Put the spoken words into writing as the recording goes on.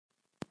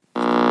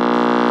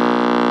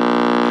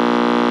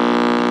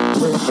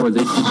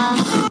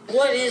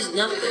What is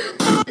nothing?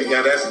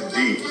 Yeah, that's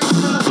deep.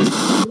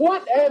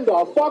 What in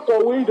the fuck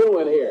are we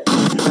doing here?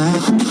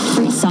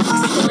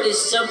 What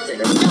is something?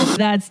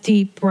 That's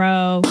deep,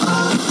 bro.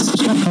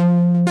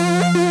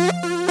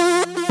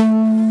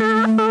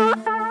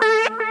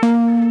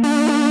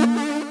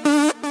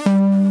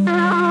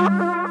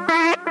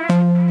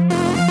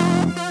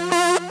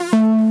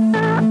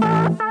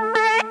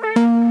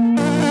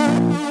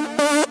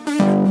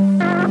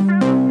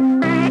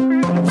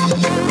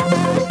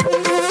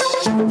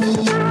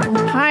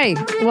 Hi,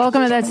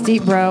 welcome to That's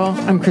Deep, Bro.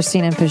 I'm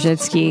Christina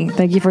Pajitsky.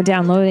 Thank you for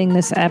downloading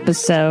this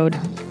episode.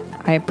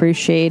 I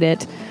appreciate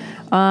it.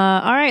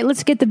 All right,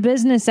 let's get the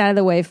business out of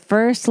the way.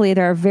 Firstly,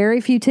 there are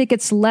very few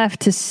tickets left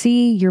to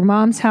see Your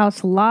Mom's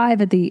House live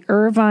at the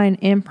Irvine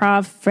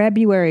Improv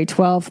February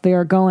 12th. They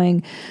are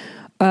going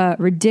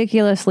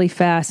ridiculously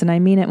fast, and I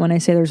mean it when I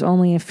say there's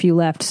only a few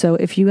left. So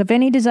if you have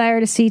any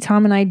desire to see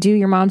Tom and I do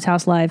Your Mom's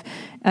House live,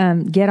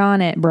 get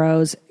on it,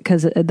 bros,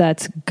 because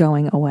that's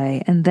going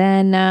away. And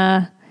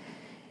then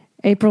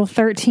April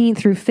 13th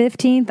through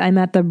 15th, I'm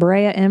at the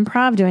Brea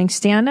Improv doing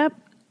stand-up.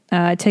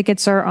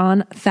 Tickets are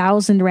on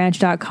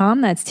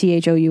thousandranch.com. That's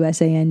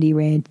THOUSAND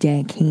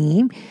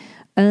ranch.com.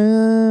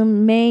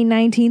 May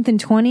 19th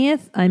and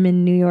 20th, I'm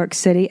in New York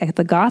City at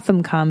the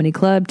Gotham Comedy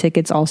Club.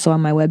 Tickets also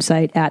on my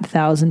website at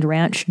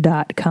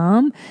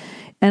thousandranch.com.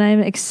 And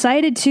I'm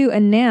excited to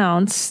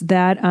announce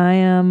that I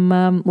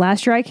am,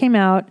 last year I came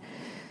out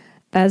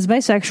as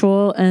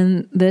bisexual,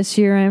 and this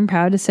year I'm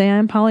proud to say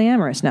I'm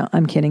polyamorous. No,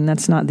 I'm kidding.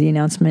 That's not the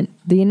announcement.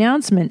 The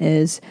announcement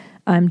is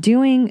I'm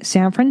doing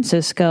San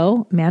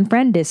Francisco Man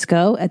Friend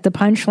Disco at the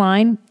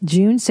Punchline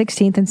June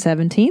 16th and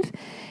 17th,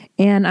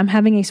 and I'm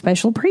having a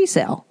special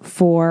pre-sale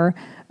for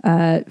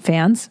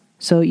fans,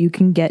 so you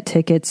can get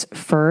tickets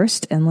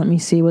first. And let me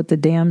see what the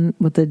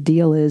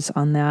deal is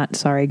on that.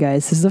 Sorry,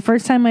 guys. This is the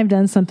first time I've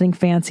done something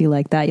fancy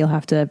like that. You'll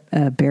have to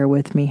bear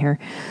with me here.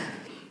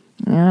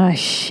 Ah,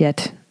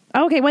 shit.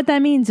 Okay, what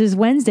that means is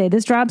Wednesday.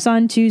 This drops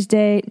on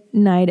Tuesday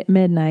night at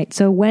midnight.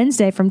 So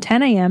Wednesday from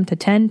 10 a.m. to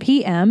 10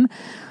 p.m.,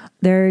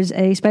 there's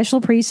a special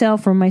pre-sale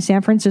for my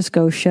San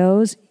Francisco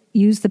shows.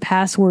 Use the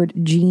password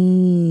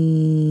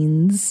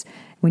jeans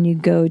when you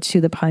go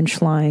to the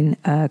Punchline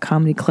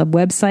Comedy Club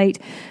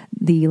website.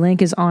 The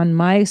link is on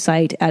my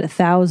site at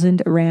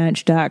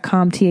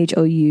thousandranch.com,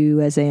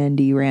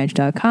 THOUSAND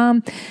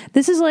ranch.com.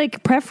 This is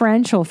like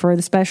preferential for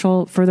the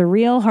special, for the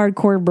real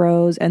hardcore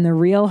bros and the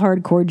real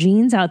hardcore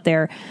jeans out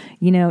there,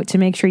 you know, to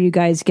make sure you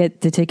guys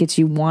get the tickets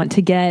you want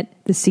to get,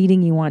 the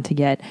seating you want to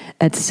get,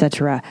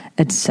 etc.,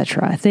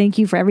 etc. Thank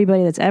you for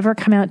everybody that's ever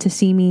come out to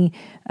see me.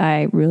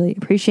 I really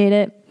appreciate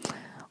it.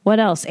 What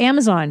else?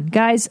 Amazon.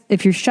 Guys,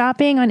 if you're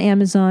shopping on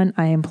Amazon,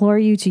 I implore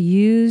you to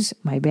use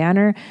my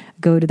banner.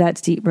 Go to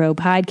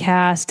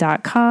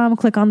that'sdeepbropodcast.com.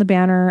 Click on the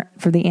banner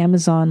for the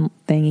Amazon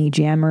thingy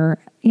jammer.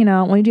 You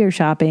know, when you do your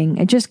shopping,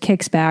 it just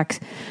kicks back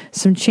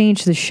some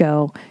change to the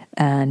show.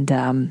 And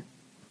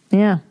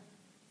yeah,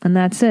 and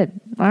that's it.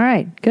 All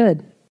right,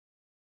 good.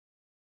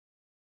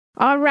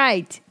 All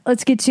right,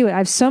 let's get to it. I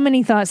have so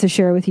many thoughts to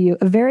share with you.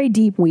 A very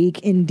deep week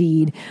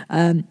indeed.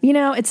 You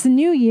know, it's the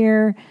new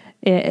year.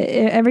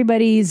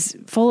 Everybody's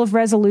full of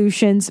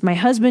resolutions. My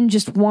husband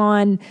just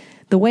won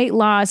the weight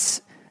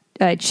loss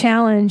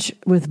challenge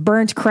with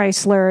Burnt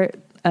Chrysler.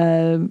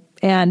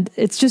 And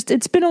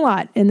it's been a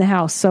lot in the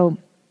house. So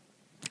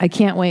I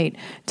can't wait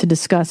to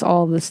discuss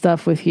all of this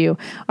stuff with you.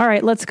 All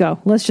right, let's go.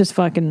 Let's just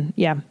fucking,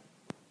 yeah.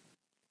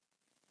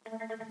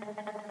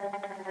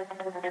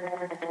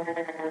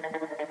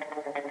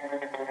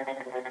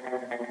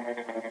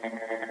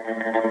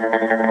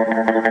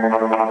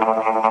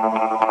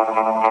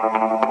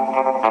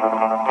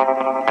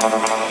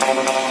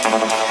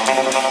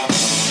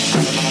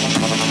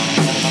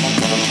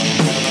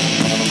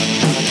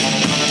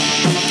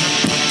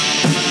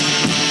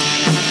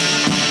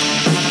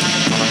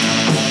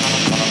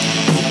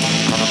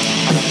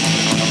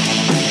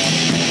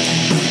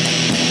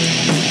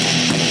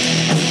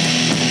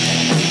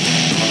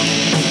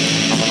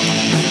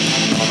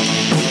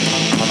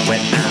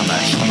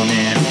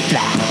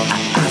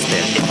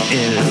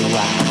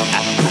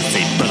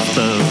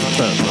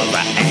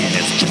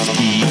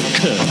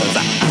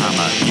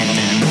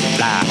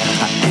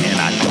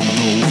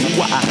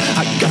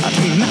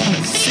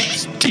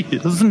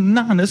 Tears,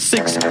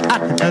 96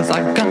 eyes,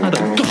 I got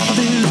a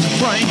garbage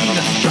brain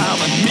that's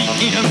driving me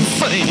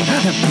insane,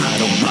 and I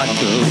don't like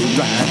the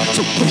ride,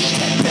 so push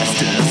that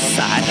mess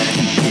aside,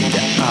 and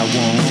baby, I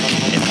won't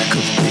care,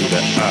 cause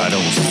baby, I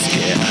don't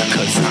scare,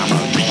 cause I'm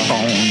a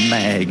reborn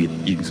maggot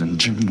using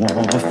gym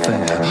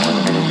warfare.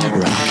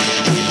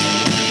 Rock it.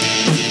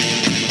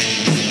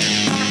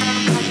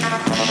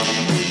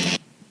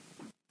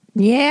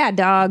 Yeah,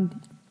 dog.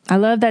 I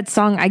love that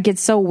song. I get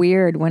so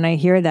weird when I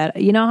hear that.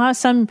 You know how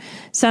some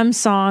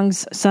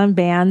songs, some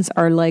bands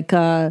are like,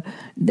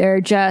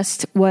 they're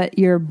just what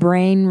your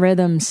brain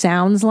rhythm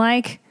sounds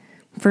like.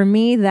 For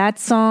me, that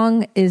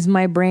song is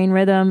my brain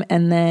rhythm.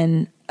 And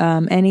then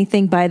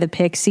anything by the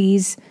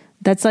Pixies,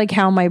 That's like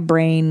how my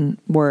brain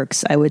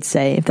works, I would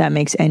say, if that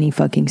makes any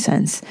fucking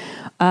sense.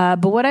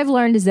 But what I've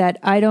learned is that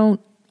I don't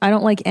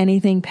like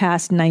anything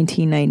past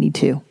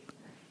 1992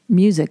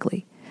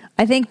 musically.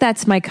 I think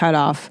that's my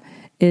cutoff.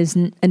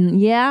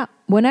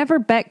 Whenever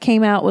Beck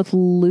came out with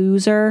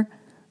Loser,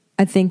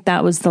 I think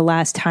that was the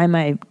last time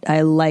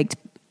I liked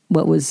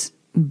what was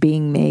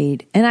being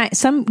made. And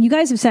you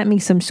guys have sent me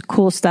some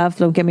cool stuff.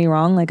 Don't get me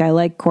wrong. Like, I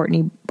like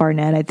Courtney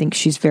Barnett. I think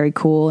she's very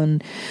cool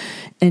and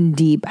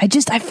deep. I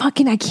don't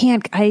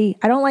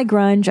like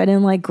grunge. I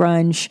didn't like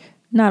grunge.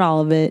 Not all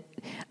of it.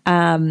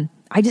 I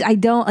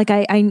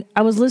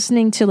was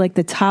listening to like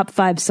the top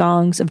 5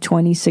 songs of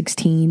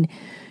 2016,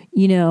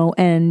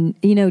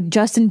 and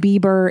Justin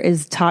Bieber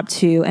is top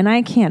 2, and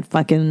I can't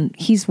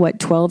he's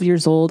 12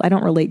 years old. I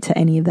don't relate to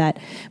any of that.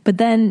 But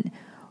then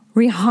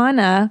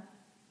Rihanna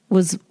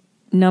was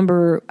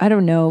number,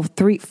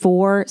 3,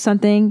 4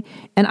 something.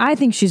 And I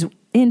think she's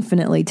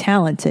infinitely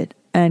talented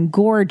and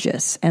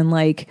gorgeous and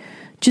like,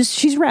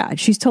 she's rad.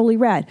 She's totally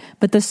rad.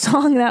 But the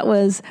song that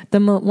was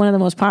one of the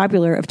most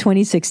popular of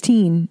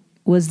 2016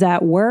 was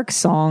that Work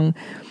song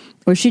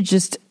where she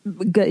just,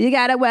 you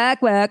gotta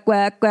work, work,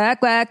 work,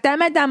 work, work,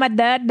 and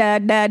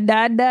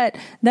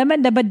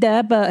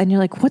you're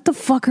like, what the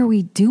fuck are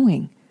we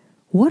doing?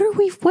 What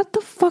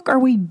the fuck are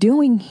we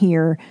doing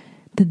here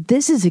that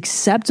this is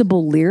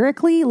acceptable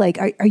lyrically? Like,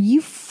 are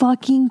you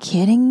fucking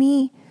kidding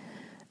me?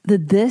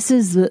 That this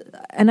is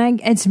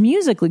it's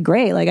musically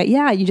great. Like,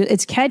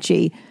 it's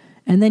catchy.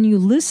 And then you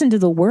listen to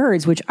the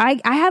words, which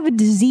I have a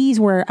disease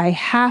where I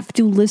have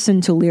to listen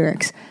to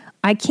lyrics.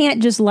 I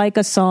can't just like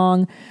a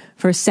song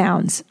for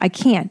sounds. I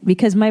can't,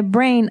 because my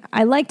brain,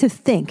 I like to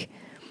think.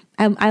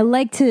 I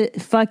like to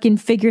fucking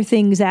figure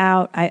things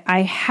out.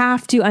 I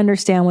have to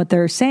understand what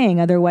they're saying.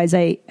 Otherwise,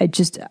 I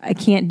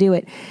can't do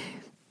it.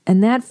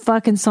 And that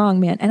fucking song,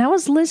 man. And I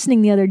was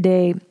listening the other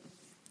day.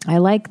 I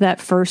like that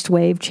First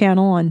Wave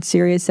channel on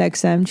Sirius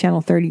XM,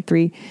 channel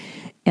 33.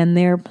 And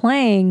they're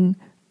playing,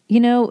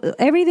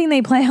 everything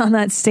they play on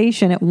that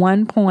station at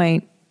one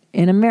point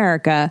in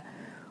America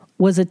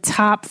was a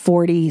top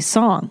 40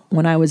 song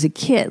when I was a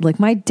kid. Like,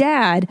 my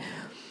dad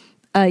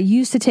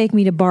used to take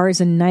me to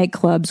bars and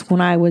nightclubs when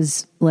I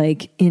was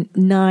like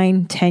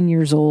 9-10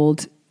 years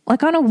old.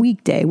 Like, on a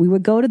weekday, we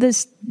would go to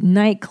this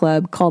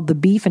nightclub called the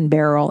Beef and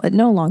Barrel. It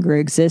no longer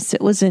exists.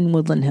 It was in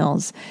Woodland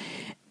Hills.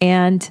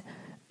 And,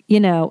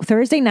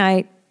 Thursday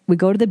night, we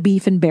go to the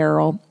Beef and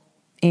Barrel,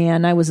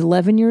 and I was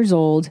 11 years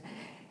old,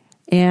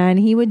 and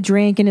he would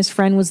drink, and his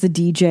friend was the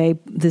DJ,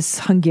 this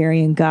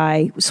Hungarian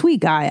guy, sweet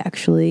guy,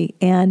 actually.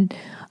 And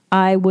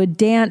I would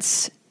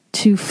dance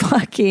to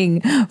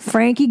fucking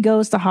Frankie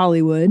Goes to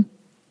Hollywood,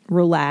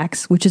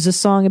 Relax, which is a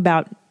song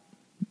about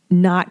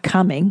not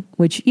coming,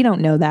 which you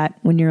don't know that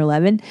when you're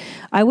 11.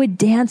 I would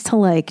dance to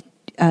like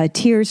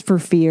Tears for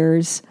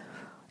Fears,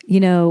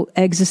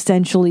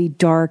 existentially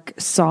dark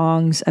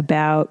songs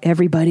about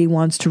everybody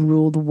wants to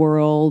rule the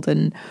world,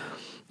 and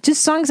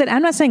just songs that,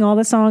 I'm not saying all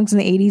the songs in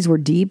the 80s were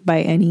deep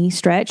by any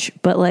stretch,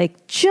 but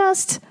like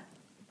just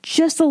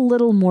a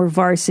little more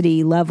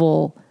varsity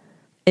level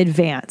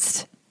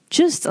advanced,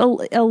 just a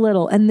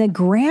little. And the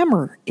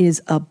grammar is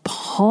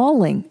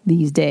appalling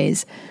these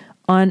days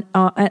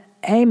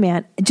hey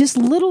man, just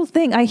little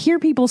thing. I hear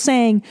people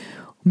saying,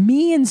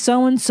 me and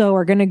so-and-so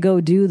are going to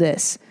go do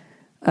this.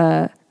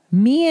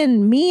 Me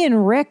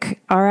and Rick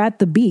are at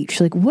the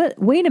beach. Like,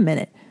 what? Wait a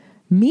minute.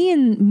 Me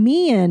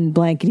and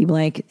blankety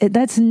blank.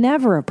 That's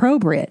never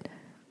appropriate.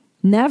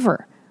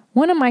 Never.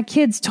 One of my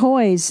kids'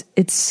 toys,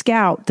 it's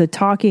Scout, the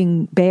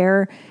talking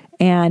bear,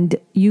 and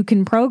you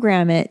can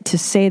program it to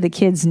say the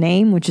kid's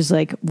name, which is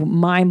like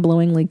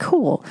mind-blowingly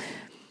cool.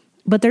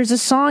 But there's a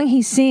song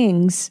he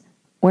sings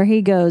where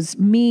he goes,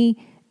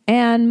 me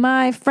and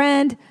my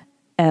friend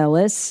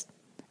Ellis,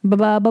 ba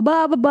ba ba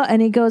ba ba ba, and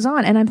he goes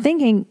on. And I'm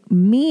thinking,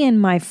 me and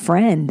my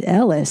friend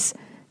Ellis,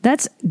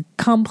 that's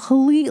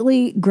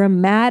completely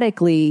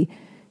grammatically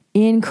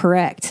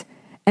incorrect.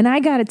 And I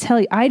got to tell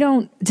you, I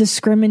don't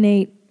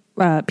discriminate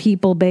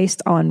people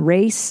based on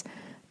race,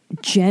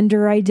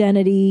 gender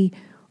identity,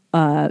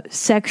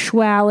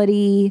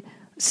 sexuality,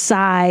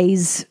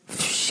 size,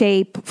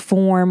 shape,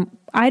 form.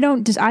 I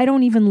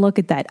don't even look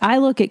at that. I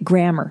look at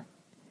grammar.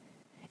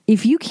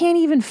 If you can't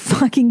even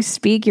fucking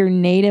speak your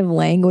native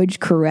language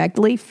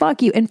correctly,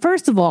 fuck you. And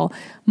first of all,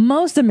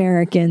 most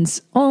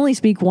Americans only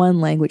speak one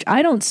language.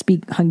 I don't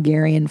speak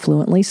Hungarian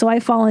fluently, so I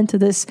fall into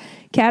this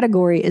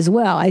category as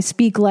well. I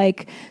speak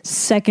like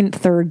 2nd,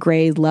 3rd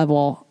grade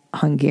level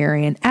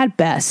Hungarian at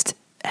best.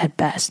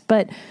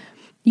 But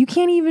you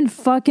can't even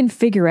fucking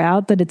figure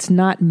out that it's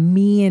not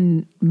me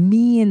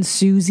and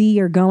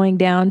Susie are going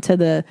down to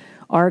the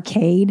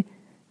arcade.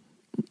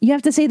 You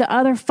have to say the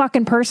other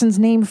fucking person's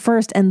name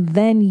first, and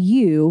then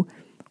you,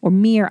 or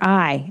me or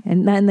I.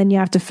 And then you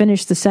have to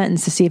finish the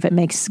sentence to see if it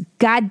makes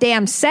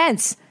goddamn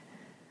sense.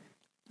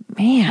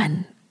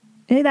 Man.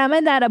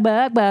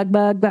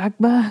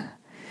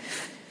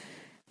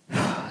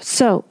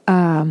 So,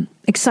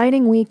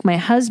 exciting week. My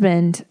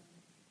husband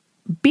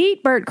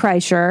beat Bert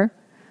Kreischer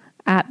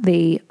at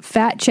the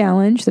fat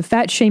challenge, the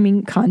fat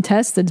shaming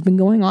contest that's been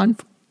going on,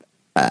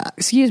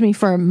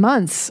 for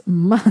months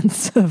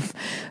of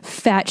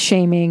fat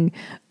shaming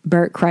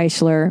Burnt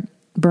Chrysler.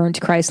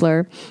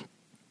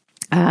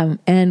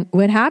 And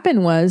what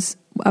happened was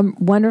a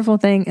wonderful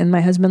thing. And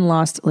my husband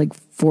lost like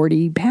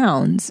 40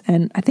 pounds.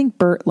 And I think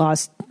Bert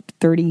lost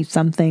 30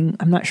 something.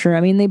 I'm not sure.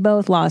 I mean, they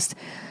both lost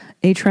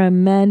a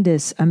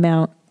tremendous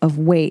amount of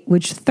weight,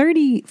 which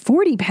 40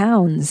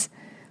 pounds,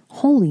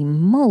 holy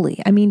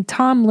moly. I mean,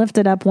 Tom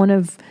lifted up one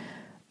of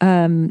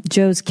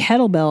Joe's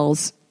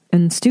kettlebells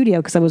in the studio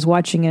because I was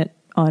watching it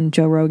on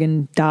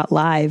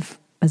JoeRogan.live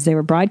as they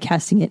were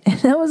broadcasting it. And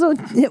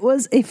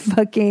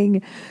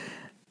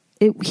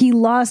he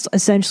lost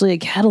essentially a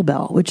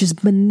kettlebell, which is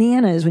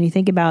bananas when you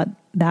think about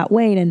that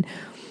weight. And,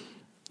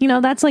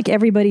 that's like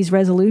everybody's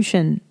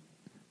resolution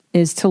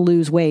is to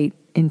lose weight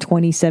in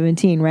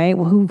 2017, right?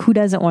 Well, who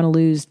doesn't want to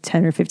lose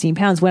 10 or 15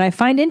 pounds? What I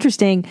find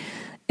interesting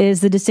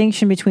is the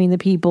distinction between the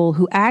people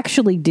who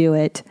actually do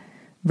it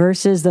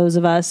versus those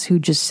of us who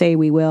just say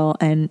we will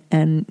and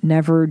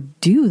never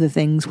do the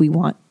things we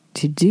want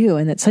to do.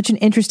 And it's such an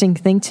interesting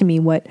thing to me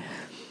what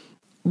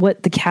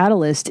the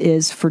catalyst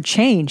is for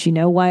change.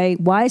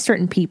 Why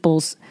certain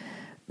people's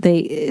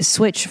they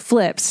switch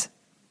flips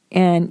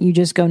and you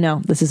just go,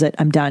 no, this is it.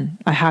 I'm done.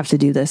 I have to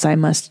do this. I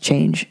must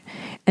change.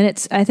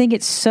 And I think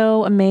it's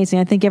so amazing.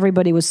 I think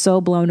everybody was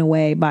so blown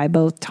away by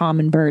both Tom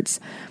and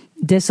Bert's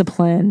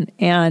discipline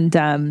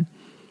and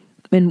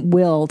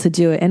will to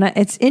do it. And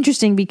it's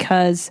interesting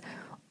because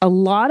a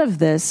lot of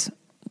this,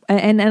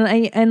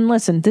 and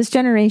listen, this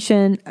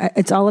generation,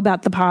 it's all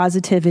about the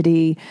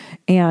positivity,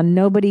 and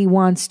nobody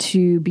wants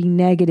to be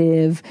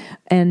negative,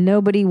 and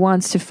nobody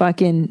wants to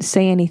fucking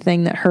say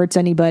anything that hurts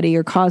anybody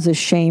or causes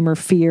shame or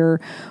fear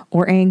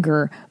or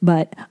anger.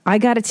 But I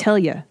got to tell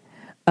you,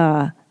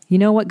 you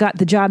know what got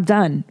the job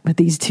done with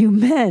these two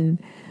men?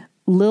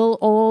 Little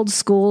old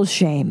school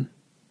shame.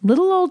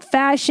 Little old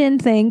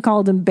fashioned thing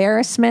called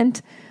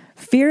embarrassment,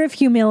 fear of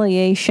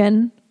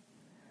humiliation,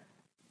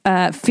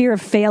 fear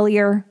of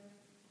failure.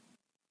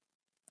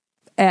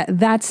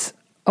 That's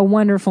a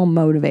wonderful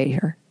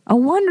motivator.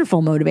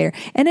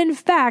 And in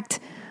fact,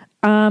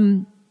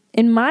 in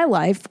my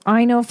life,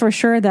 I know for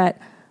sure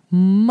that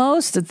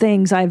most of the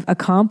things I've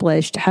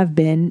accomplished have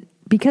been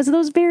because of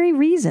those very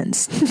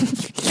reasons.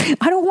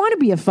 I don't want to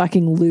be a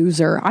fucking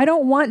loser. I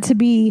don't want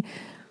the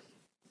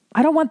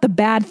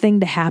bad thing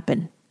to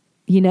happen.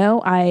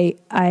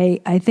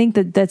 I think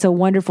that's a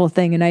wonderful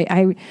thing. And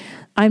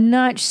I'm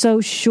not so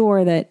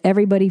sure that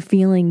everybody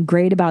feeling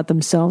great about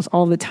themselves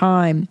all the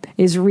time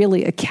is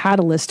really a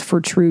catalyst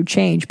for true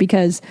change,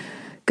 because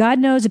God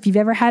knows if you've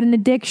ever had an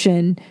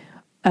addiction,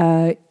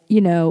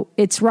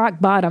 it's rock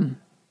bottom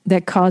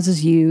that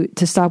causes you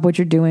to stop what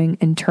you're doing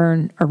and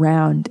turn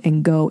around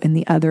and go in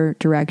the other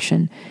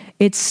direction.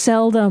 It's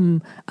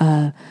seldom,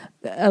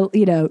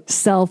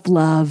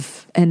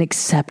 self-love and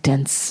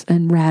acceptance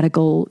and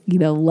radical,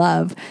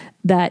 love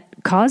that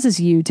causes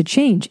you to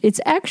change.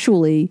 It's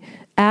actually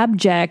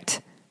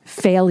abject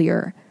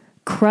failure,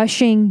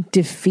 crushing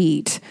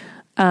defeat,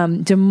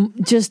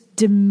 just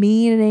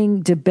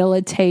demeaning,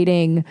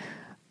 debilitating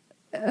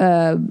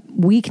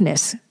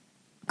weakness,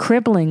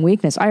 crippling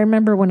weakness. I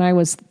remember when I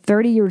was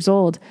 30 years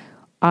old,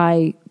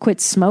 I quit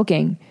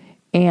smoking,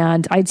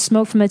 and I'd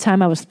smoked from the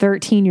time I was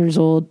 13 years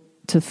old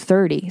to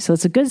 30. So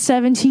it's a good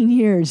 17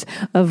 years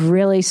of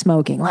really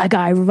smoking. Like,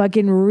 I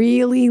fucking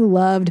really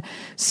loved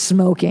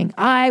smoking.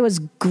 I was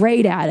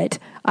great at it.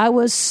 I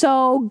was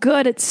so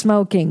good at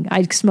smoking.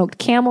 I smoked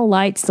Camel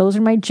Lights. Those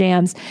are my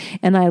jams.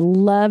 And I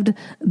loved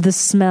the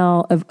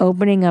smell of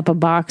opening up a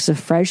box of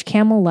fresh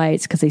Camel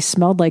Lights because they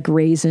smelled like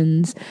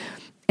raisins.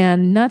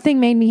 And nothing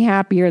made me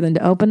happier than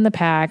to open the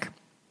pack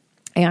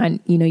and,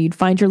 you'd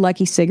find your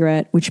lucky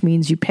cigarette, which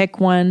means you pick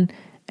one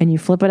and you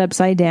flip it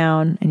upside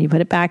down and you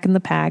put it back in the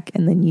pack.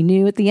 And then you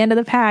knew at the end of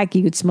the pack,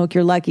 you could smoke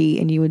your lucky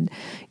and you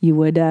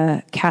would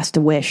cast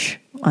a wish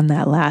on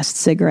that last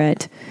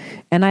cigarette.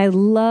 And I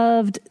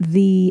loved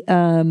the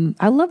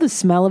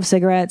smell of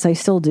cigarettes. I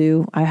still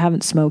do. I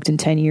haven't smoked in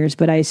 10 years,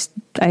 but I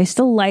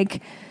still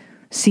like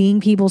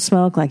seeing people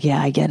smoke. Like,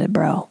 yeah, I get it,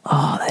 bro.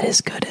 Oh, that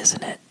is good,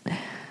 isn't it?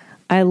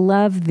 I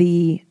love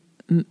the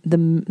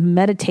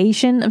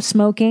meditation of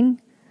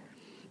smoking.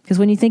 Because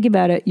when you think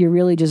about it, you're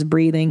really just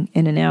breathing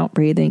in and out,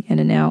 breathing in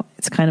and out.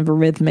 It's kind of a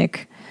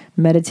rhythmic,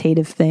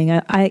 meditative thing.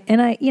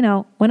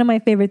 One of my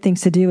favorite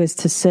things to do is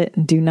to sit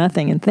and do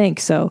nothing and think.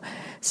 So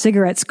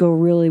cigarettes go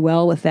really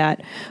well with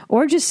that.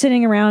 Or just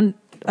sitting around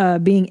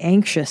being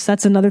anxious.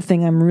 That's another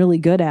thing I'm really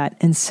good at.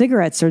 And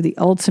cigarettes are the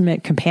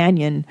ultimate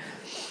companion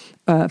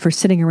for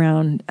sitting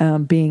around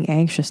being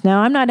anxious.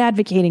 Now, I'm not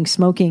advocating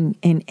smoking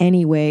in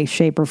any way,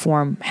 shape, or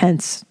form.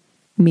 Hence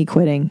me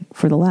quitting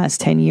for the last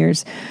 10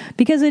 years,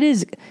 because it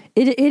is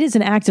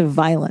an act of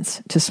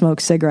violence to smoke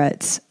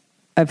cigarettes.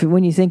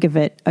 When you think of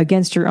it,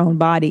 against your own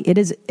body, it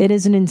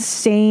is an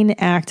insane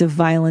act of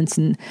violence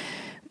and,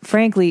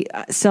 frankly,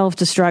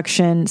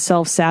 self-destruction,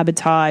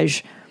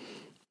 self-sabotage,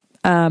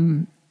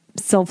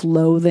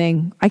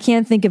 self-loathing. I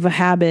can't think of a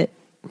habit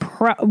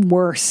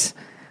worse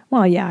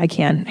Well, yeah, I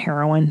can.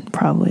 Heroin,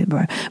 probably.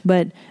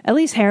 But at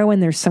least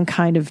heroin, there's some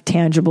kind of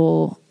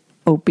tangible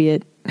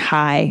opiate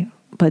high.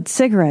 But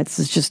cigarettes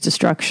is just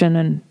destruction,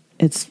 and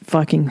it's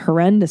fucking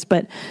horrendous.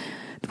 But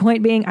the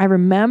point being, I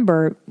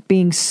remember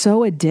being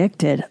so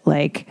addicted.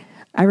 Like,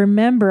 I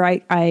remember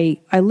I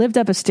lived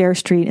up a stair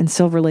street in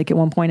Silver Lake at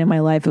one point in my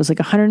life. It was like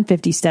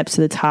 150 steps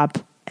to the top.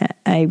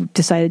 I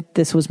decided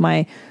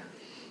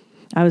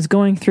I was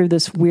going through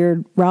this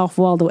weird Ralph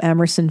Waldo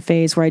Emerson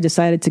phase where I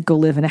decided to go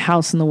live in a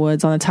house in the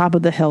woods on the top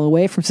of the hill,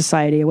 away from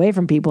society, away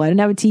from people. I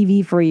didn't have a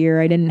TV for a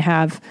year. I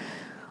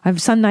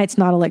have some nights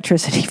not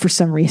electricity for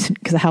some reason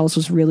because the house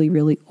was really,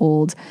 really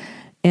old.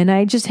 And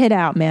I just hid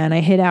out, man.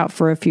 I hid out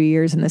for a few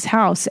years in this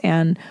house.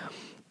 And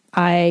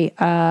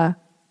I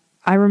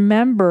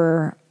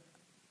remember,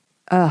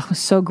 it was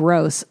so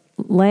gross,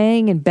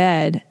 laying in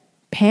bed,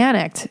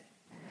 panicked,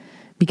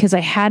 because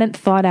I hadn't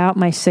thought out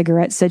my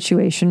cigarette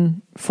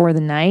situation for the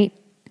night.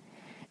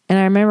 And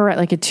I remember at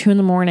like at 2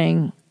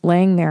 a.m,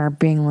 laying there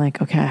being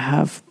like, okay, I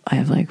have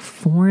like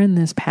 4 in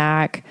this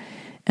pack,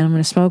 and I'm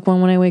going to smoke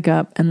one when I wake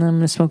up, and then I'm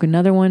going to smoke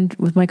another one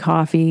with my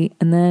coffee,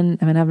 and then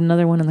I'm going to have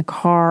another one in the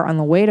car on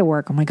the way to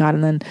work. Oh my God.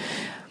 And then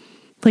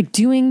like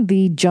doing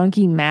the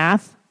junkie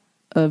math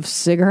of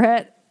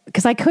cigarette,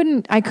 because I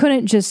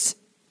couldn't just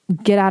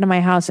get out of my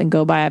house and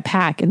go buy a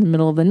pack in the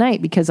middle of the night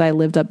because I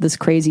lived up this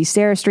crazy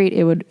stair street.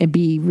 It'd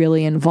be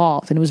really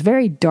involved, and it was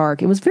very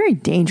dark. It was very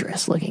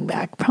dangerous looking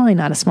back. Probably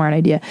not a smart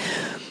idea.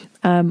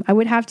 I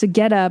would have to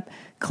get up,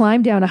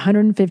 climb down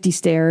 150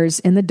 stairs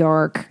in the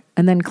dark,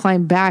 and then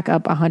climb back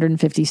up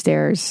 150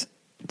 stairs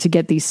to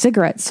get these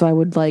cigarettes. So I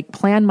would like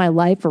plan my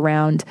life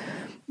around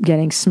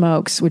getting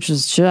smokes, which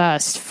was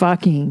just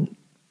fucking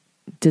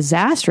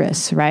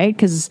disastrous, right?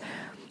 Because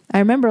I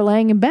remember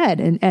laying in bed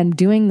and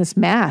doing this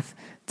math,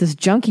 this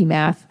junkie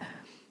math,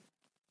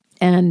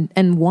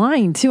 and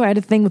wine too. I had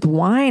a thing with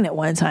wine at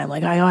one time.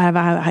 Like I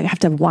have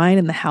to have wine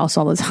in the house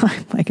all the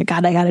time. Like I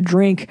got to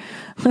drink.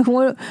 Like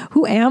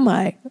who am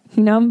I?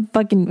 You know,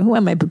 who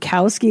am I?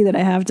 Bukowski, that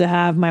I have to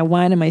have my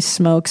wine and my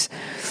smokes,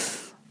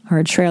 or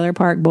a trailer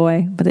park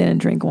boy, but they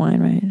didn't drink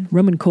wine, right?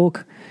 Rum and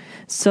Coke.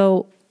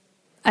 So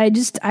I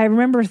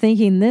remember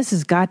thinking, this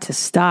has got to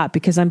stop,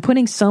 because I'm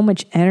putting so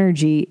much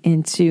energy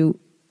into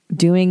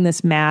doing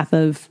this math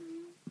of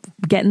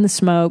getting the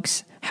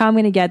smokes, how I'm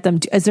going to get them.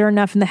 Is there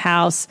enough in the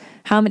house?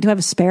 How many do I have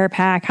a spare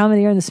pack? How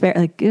many are in the spare?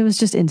 Like, it was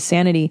just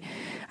insanity.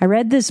 I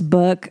read this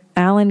book,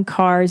 Alan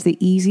Carr's The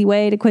Easy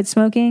Way to Quit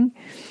Smoking.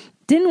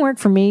 Didn't work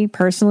for me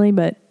personally,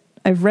 but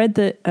I've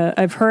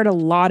heard a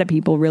lot of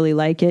people really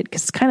like it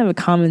because it's kind of a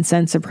common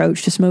sense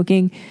approach to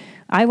smoking.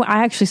 I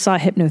actually saw a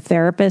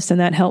hypnotherapist,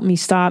 and that helped me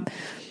stop.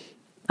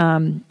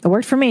 It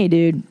worked for me,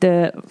 dude.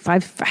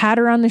 I've had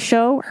her on the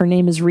show. Her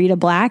name is Rita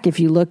Black. If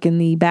you look in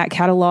the back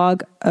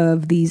catalog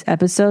of these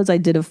episodes, I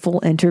did a full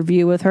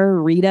interview with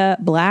her, Rita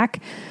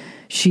Black.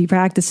 She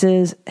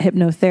practices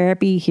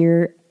hypnotherapy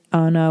here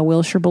on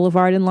Wilshire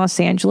Boulevard in Los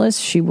Angeles.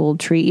 She will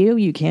treat you.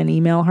 You can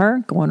email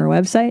her, go on her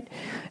website.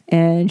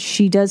 And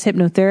she does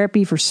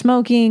hypnotherapy for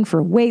smoking,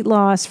 for weight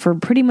loss, for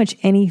pretty much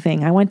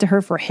anything. I went to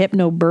her for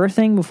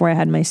hypnobirthing before I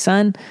had my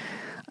son.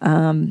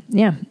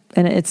 Yeah,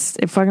 and it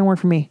fucking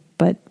worked for me.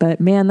 But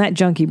man, that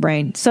junkie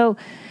brain. So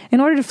in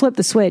order to flip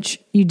the switch,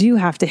 you do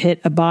have to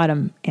hit a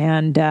bottom,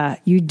 and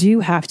you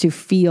do have to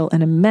feel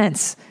an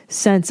immense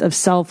sense of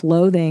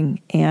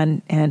self-loathing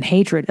and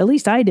hatred. At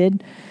least I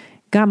did.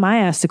 Got my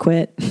ass to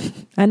quit.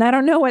 And I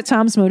don't know what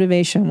Tom's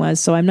motivation was,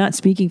 so I'm not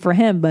speaking for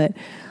him, but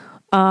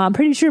I'm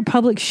pretty sure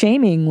public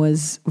shaming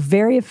was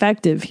very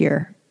effective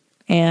here,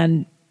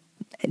 and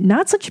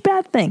not such a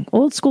bad thing.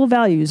 Old school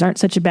values aren't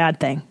such a bad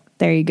thing.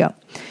 There you go.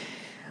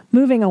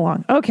 Moving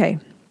along. Okay.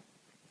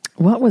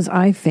 What was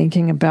I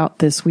thinking about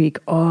this week?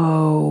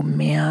 Oh,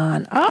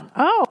 man.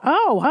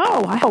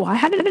 Oh, I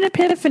had an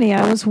epiphany.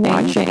 I was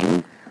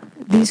watching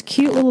these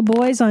cute little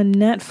boys on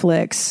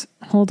Netflix.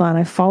 Hold on.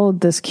 I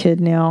followed this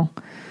kid now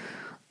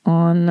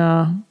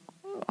on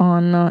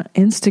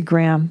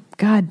Instagram.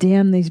 God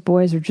damn, these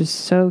boys are just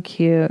so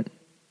cute.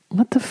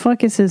 What the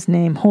fuck is his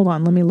name? Hold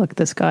on. Let me look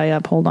this guy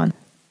up. Hold on.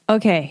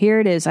 Okay,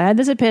 here it is. I had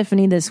this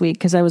epiphany this week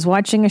because I was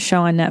watching a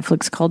show on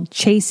Netflix called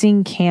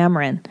Chasing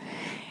Cameron.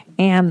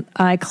 And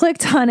I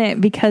clicked on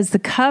it because the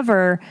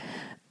cover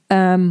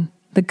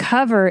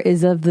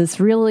is of this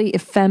really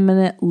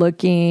effeminate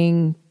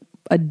looking,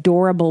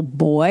 adorable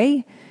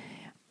boy.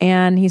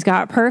 And he's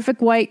got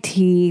perfect white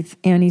teeth,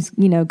 and he's,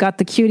 got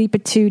the cutie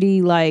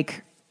patootie,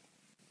 like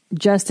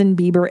Justin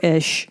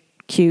Bieber-ish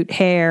cute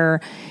hair.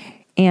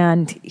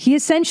 And he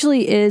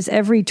essentially is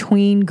every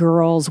tween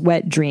girl's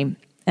wet dream.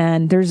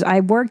 And I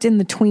worked in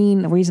the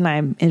tween. The reason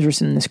I'm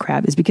interested in this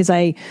crap is because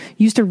I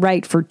used to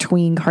write for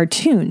tween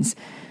cartoons.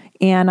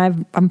 And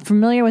I'm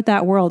familiar with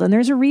that world. And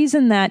there's a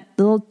reason that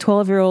little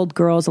 12-year-old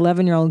girls,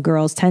 11-year-old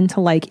girls tend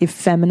to like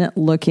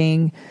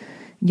effeminate-looking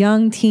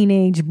young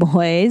teenage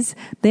boys.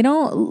 They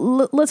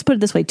don't, let's put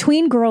it this way,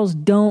 tween girls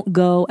don't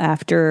go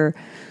after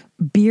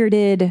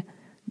bearded,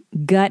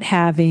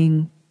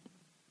 gut-having,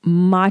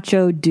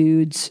 macho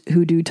dudes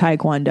who do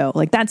taekwondo.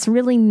 Like, that's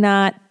really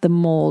not the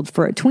mold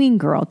for a tween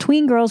girl.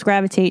 Tween girls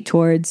gravitate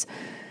towards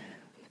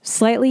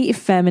slightly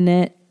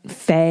effeminate,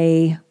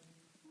 fey,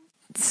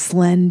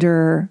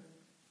 slender,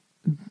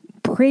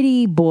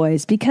 pretty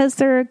boys because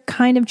they're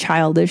kind of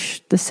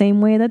childish the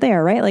same way that they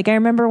are, right? Like, I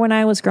remember when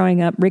I was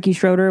growing up, Ricky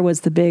Schroeder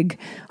was the big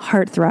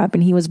heartthrob,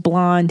 and he was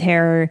blonde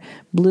hair,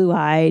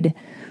 blue-eyed,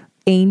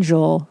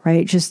 angel,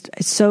 right? Just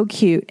so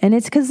cute. And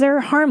it's because they're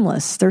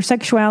harmless. Their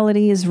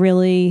sexuality is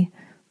really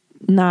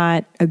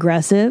not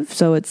aggressive,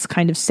 so it's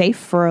kind of safe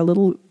for a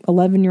little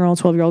 11-year-old,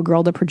 12-year-old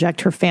girl to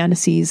project her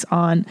fantasies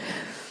on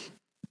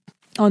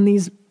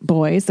these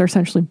boys. They're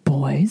essentially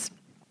boys.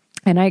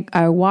 And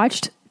I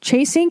watched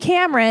Chasing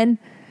Cameron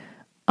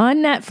on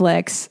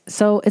Netflix.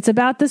 So it's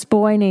about this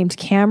boy named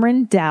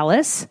Cameron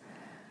Dallas.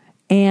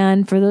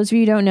 And for those of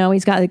you who don't know,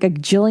 he's got like a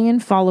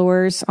gajillion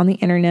followers on the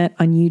internet,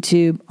 on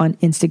YouTube, on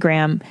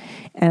Instagram.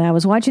 And I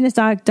was watching this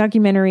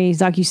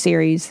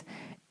docu-series,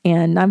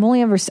 and I've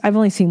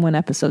only seen one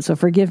episode, so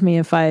forgive me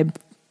if I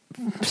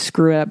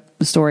screw up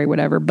the story,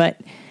 whatever. But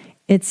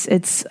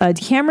it's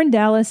Cameron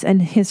Dallas and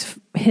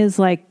his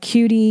like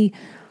cutie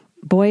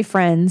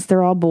boyfriends.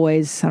 They're all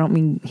boys. I don't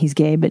mean he's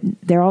gay, but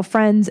they're all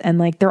friends, and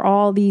like they're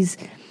all these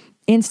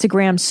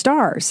Instagram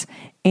stars.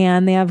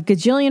 And they have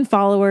gajillion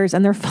followers,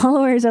 and their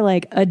followers are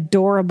like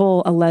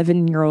adorable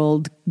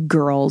 11-year-old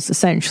girls,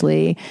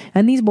 essentially.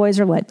 And these boys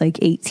are like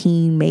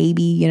 18,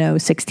 maybe,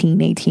 16,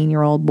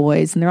 18-year-old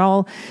boys. And they're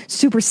all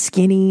super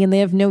skinny, and they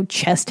have no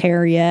chest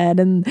hair yet.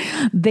 And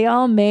they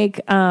all make,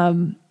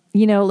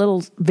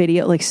 little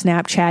video, like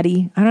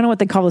Snapchatty. I don't know what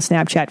they call the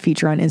Snapchat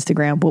feature on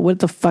Instagram, but what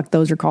the fuck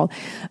those are called,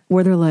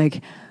 where they're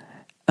like,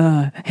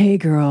 hey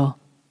girl,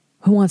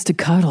 who wants to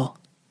cuddle?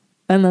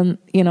 And then,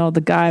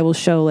 the guy will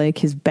show like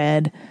his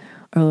bed,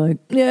 or like,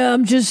 yeah,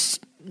 I'm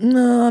just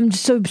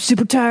so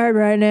super tired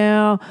right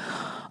now.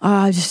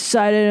 I just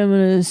decided I'm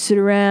going to sit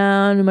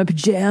around in my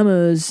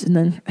pajamas, and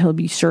then he'll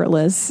be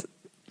shirtless.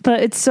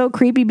 But it's so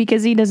creepy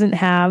because he doesn't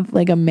have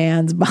like a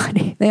man's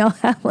body. They all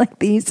have like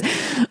these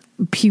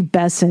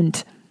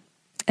pubescent,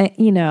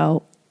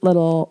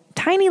 little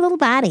tiny little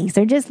bodies.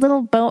 They're just they're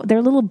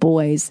little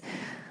boys.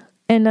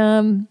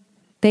 And,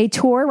 they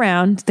tour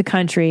around the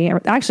country, or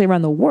actually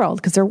around the world,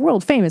 because they're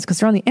world famous because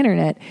they're on the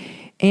internet,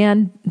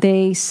 and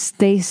they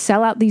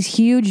sell out these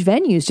huge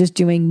venues just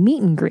doing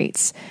meet and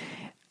greets.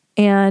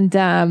 And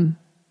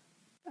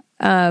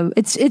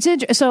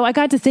it's so I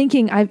got to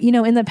thinking,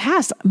 in the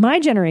past, my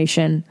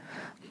generation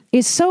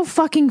is so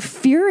fucking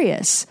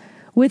furious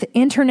with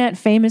internet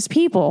famous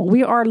people.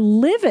 We are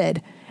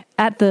livid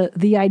at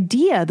the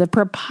idea, the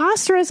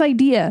preposterous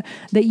idea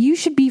that you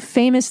should be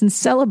famous and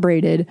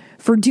celebrated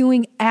for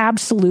doing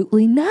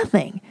absolutely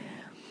nothing.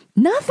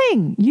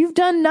 Nothing. You've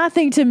done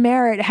nothing to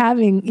merit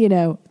having,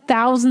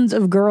 thousands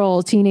of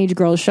teenage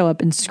girls show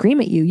up and scream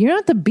at you. You're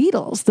not the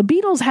Beatles. The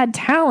Beatles had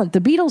talent.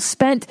 The Beatles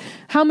spent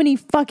how many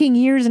fucking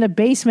years in a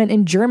basement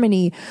in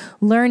Germany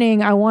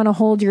learning I Want to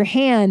Hold Your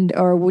Hand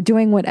or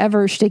doing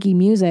whatever shticky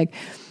music.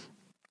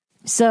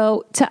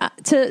 So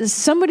to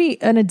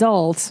somebody, an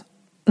adult,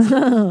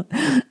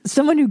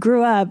 someone who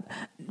grew up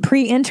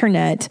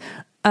pre-internet,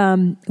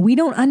 we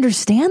don't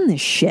understand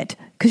this shit.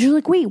 Because you're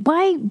like, wait,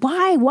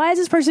 why is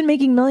this person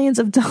making millions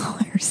of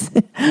dollars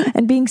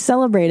and being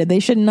celebrated? They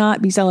should not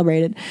be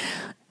celebrated.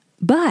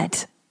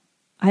 But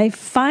I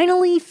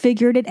finally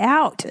figured it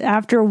out.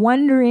 After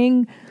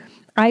wondering,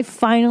 I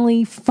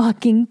finally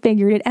fucking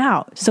figured it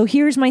out. So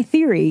here's my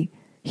theory.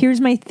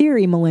 Here's my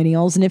theory,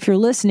 millennials. And if you're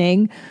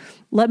listening,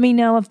 let me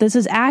know if this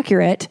is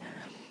accurate.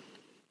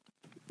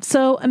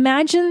 So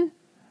imagine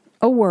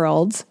a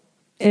world,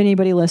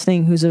 anybody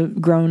listening who's a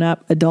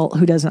grown-up adult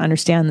who doesn't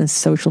understand this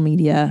social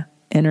media,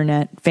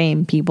 internet,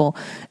 fame people.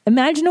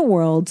 Imagine a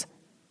world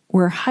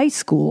where high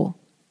school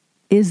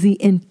is the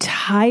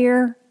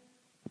entire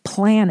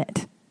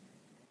planet.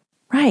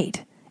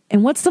 Right.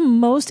 And what's the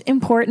most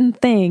important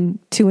thing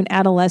to an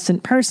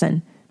adolescent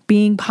person?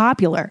 Being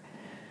popular.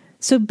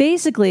 So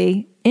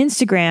basically,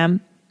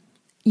 Instagram,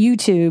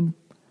 YouTube,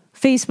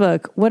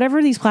 Facebook,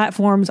 whatever these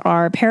platforms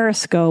are,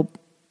 Periscope,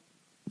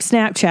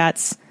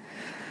 Snapchats,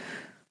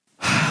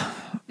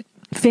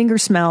 finger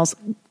smells,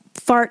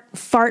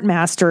 fart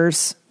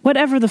masters,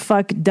 whatever the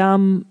fuck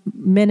dumb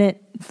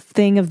minute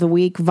thing of the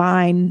week,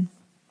 Vine,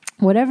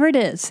 whatever it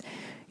is,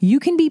 you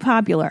can be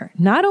popular,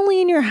 not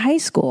only in your high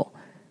school,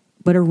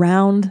 but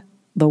around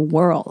the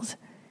world.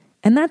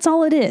 And that's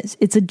all it is.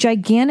 It's a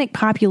gigantic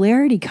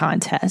popularity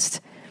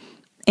contest.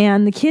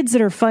 And the kids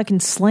that are fucking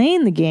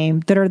slaying the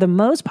game, that are the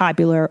most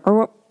popular,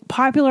 are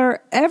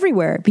popular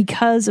everywhere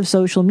because of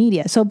social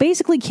media. So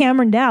basically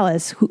Cameron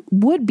Dallas, who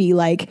would be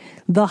like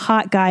the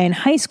hot guy in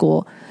high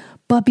school,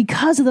 but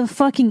because of the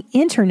fucking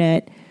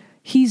internet,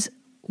 he's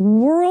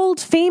world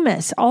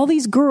famous. All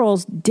these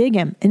girls dig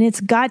him. And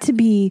it's got to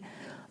be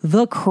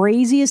the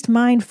craziest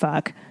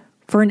mindfuck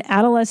for an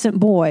adolescent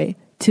boy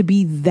to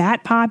be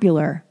that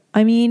popular.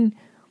 I mean,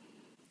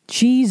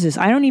 Jesus,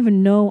 I don't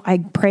even know. I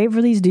pray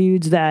for these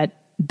dudes that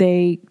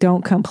they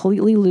don't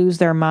completely lose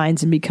their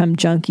minds and become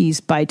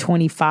junkies by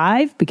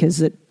 25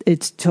 because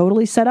it's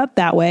totally set up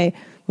that way.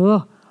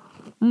 Ugh.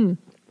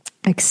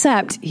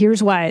 Except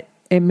here's why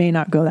it may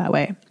not go that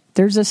way.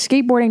 There's a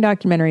skateboarding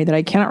documentary that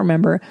I cannot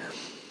remember.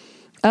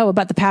 Oh,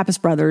 about the Pappas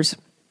brothers.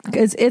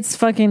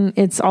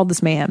 It's all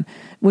this mayhem,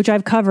 which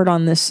I've covered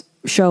on this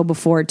show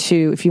before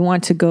too. If you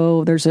want to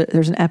go, there's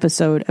an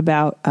episode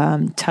about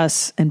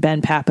Tuss and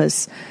Ben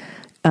Pappas,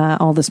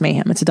 all this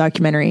mayhem. It's a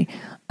documentary.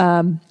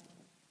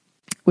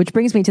 Which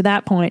brings me to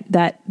that point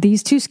that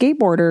these two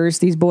skateboarders,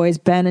 these boys,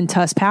 Ben and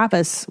Tuss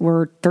Pappas,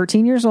 were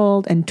 13 years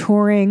old and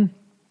touring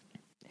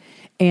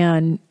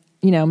and,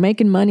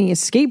 making money as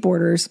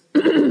skateboarders.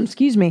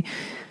 Excuse me.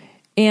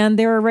 And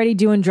they were already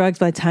doing drugs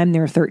by the time they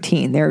were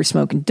 13. They were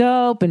smoking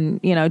dope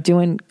and,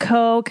 doing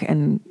coke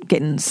and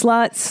getting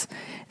sluts,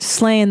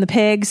 slaying the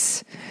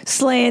pigs,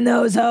 slaying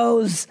those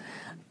hoes.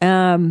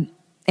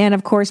 And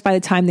of course, by the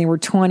time they were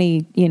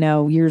 20,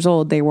 years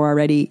old, they were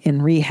already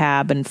in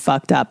rehab and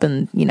fucked up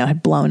and,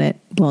 had blown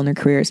their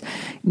careers.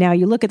 Now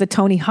you look at the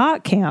Tony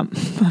Hawk camp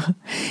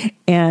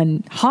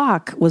and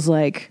Hawk was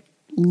like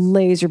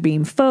laser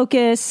beam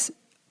focus.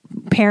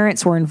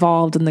 Parents were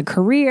involved in the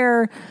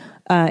career.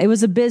 It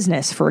was a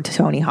business for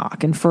Tony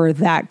Hawk and for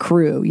that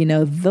crew.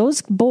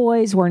 Those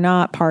boys were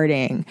not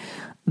partying.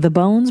 The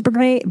Bones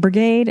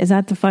Brigade, is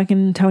that the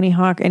fucking Tony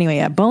Hawk? Anyway,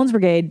 yeah, Bones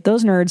Brigade,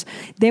 those nerds,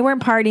 they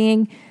weren't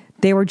partying.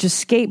 They were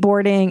just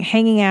skateboarding,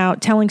 hanging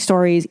out, telling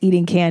stories,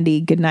 eating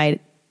candy, good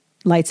night,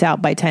 lights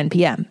out by 10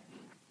 p.m.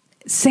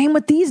 Same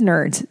with these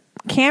nerds.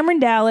 Cameron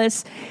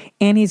Dallas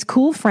and his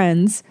cool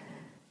friends,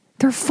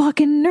 they're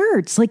fucking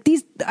nerds. Like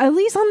these, at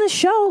least on the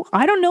show,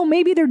 I don't know,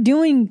 maybe they're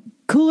doing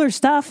cooler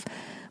stuff,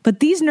 but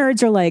these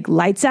nerds are like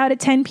lights out at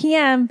 10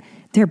 p.m.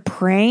 They're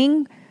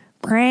praying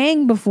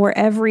before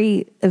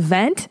every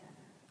event.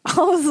 I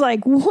was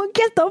like, well,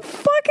 get the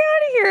fuck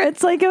out of here.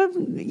 It's like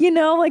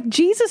like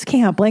Jesus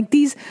camp, like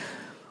these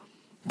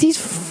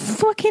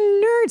fucking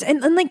nerds.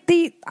 And like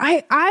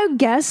I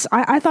guess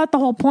I thought the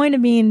whole point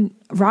of being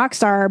rock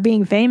star or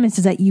being famous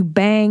is that you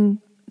bang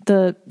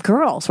the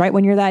girls, right?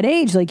 When you're that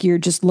age, like you're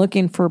just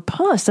looking for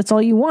puss. That's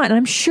all you want. And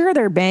I'm sure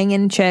they're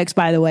banging chicks,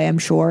 by the way, I'm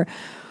sure.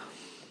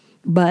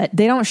 But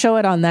they don't show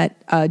it on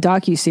that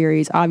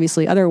docuseries,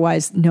 obviously.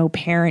 Otherwise, no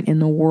parent in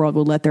the world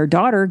would let their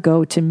daughter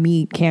go to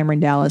meet Cameron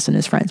Dallas and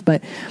his friends.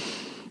 But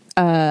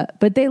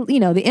they,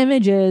 the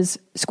image is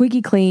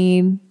squeaky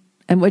clean,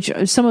 and which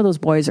some of those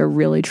boys are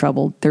really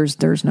troubled.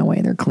 There's no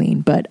way they're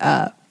clean, but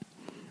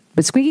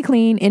squeaky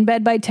clean, in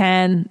bed by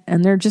 10,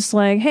 and they're just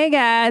like, hey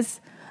guys,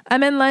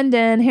 I'm in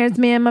London. Here's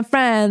me and my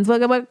friends.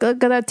 Look at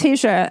that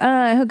t-shirt.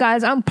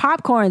 Guys, I'm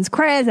popcorn's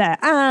crazy.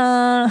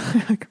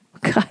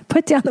 God,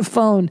 put down the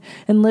phone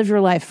and live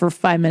your life for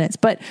 5 minutes.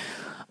 But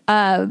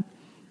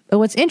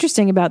what's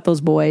interesting about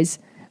those boys,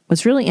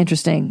 what's really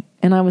interesting,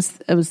 and I was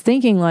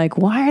thinking like,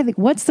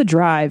 what's the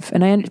drive?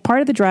 And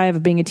part of the drive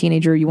of being a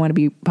teenager, you want to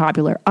be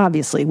popular.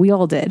 Obviously, we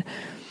all did.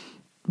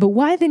 But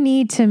why the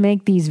need to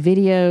make these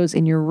videos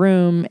in your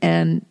room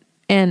and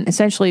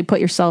essentially put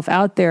yourself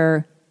out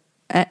there?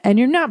 And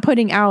you're not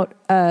putting out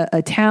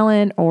a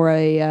talent or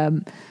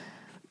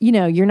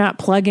you're not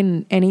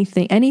plugging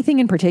anything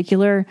in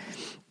particular.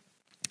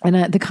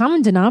 And the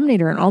common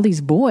denominator in all these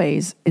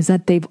boys is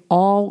that they've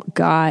all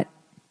got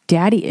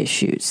daddy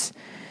issues.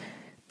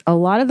 A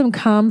lot of them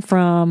come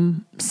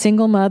from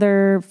single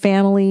mother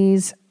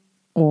families,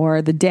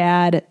 or the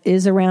dad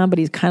is around, but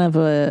he's kind of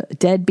a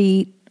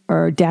deadbeat,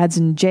 or dad's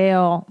in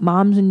jail,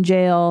 mom's in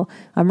jail.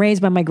 I'm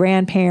raised by my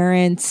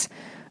grandparents.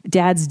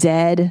 Dad's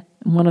dead.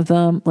 One of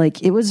them,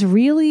 like, it was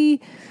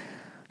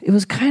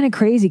kind of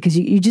crazy because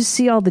you just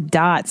see all the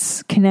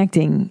dots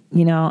connecting,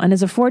 and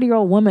as a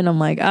 40-year-old woman, I'm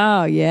like,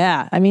 oh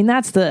yeah. I mean,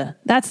 that's the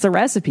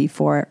recipe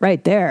for it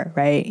right there,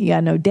 right? You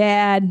got no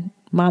dad,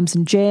 mom's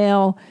in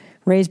jail,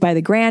 raised by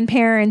the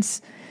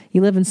grandparents.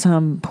 You live in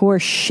some poor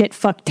shit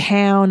fuck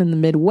town in the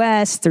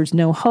Midwest. There's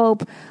no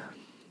hope.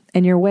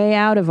 And your way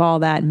out of all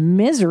that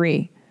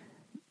misery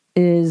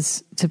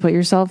is to put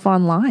yourself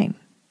online.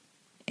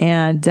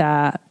 And,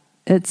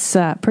 it's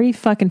pretty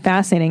fucking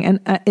fascinating.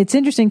 And it's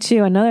interesting,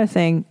 too, another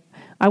thing,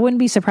 I wouldn't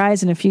be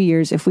surprised in a few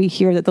years if we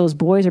hear that those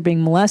boys are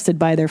being molested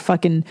by their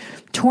fucking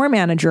tour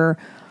manager.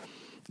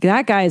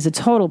 That guy is a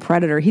total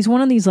predator. He's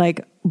one of these,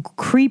 like,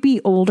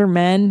 creepy older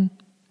men,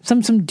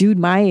 some dude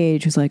my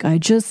age who's like, I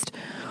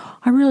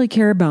really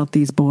care about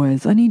these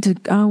boys. I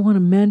want to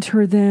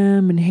mentor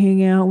them and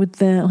hang out with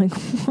them. Like,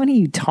 what are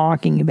you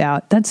talking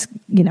about? That's,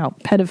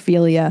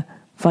 pedophilia,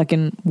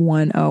 fucking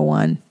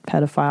 101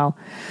 pedophile.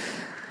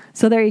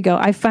 So there you go.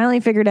 I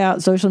finally figured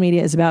out social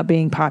media is about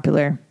being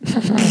popular.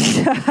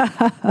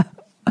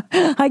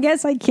 I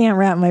guess I can't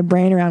wrap my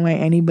brain around why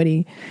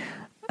anybody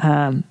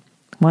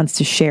wants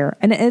to share.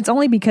 And it's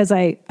only because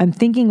I'm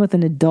thinking with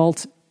an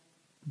adult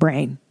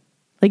brain.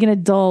 Like an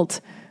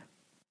adult's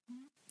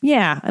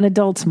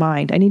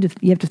mind.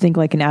 You have to think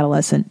like an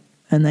adolescent,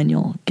 and then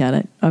you'll get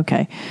it.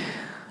 Okay.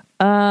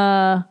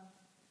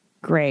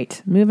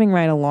 Great. Moving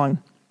right along.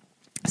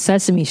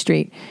 Sesame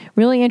Street.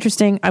 Really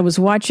interesting. I was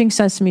watching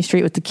Sesame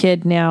Street with the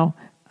kid now.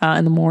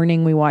 in the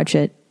morning. We watch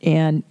it,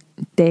 and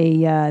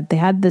they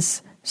had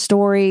this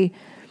story.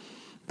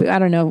 But I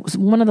don't know.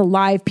 One of the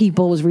live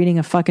people was reading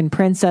a fucking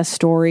princess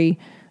story,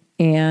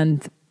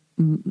 and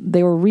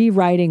they were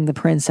rewriting the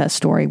princess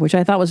story, which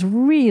I thought was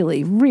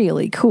really,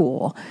 really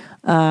cool.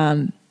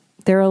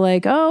 They were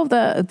like, oh,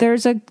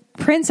 there's a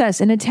princess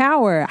in a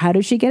tower. How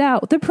does she get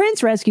out? The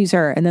prince rescues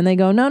her. And then they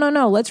go,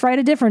 no, let's write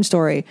a different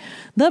story.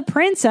 The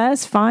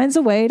princess finds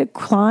a way to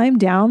climb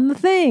down the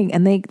thing.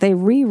 And they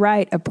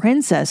rewrite a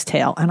princess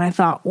tale. And I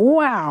thought,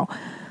 wow,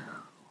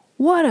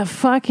 what a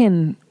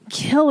fucking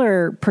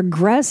killer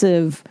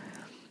progressive.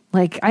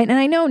 Like,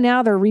 I know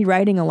now they're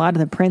rewriting a lot of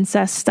the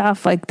princess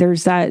stuff. Like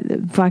there's that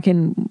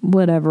fucking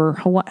whatever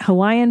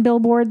Hawaiian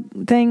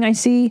billboard thing I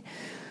see.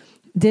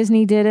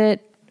 Disney did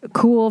it.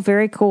 Cool,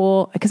 very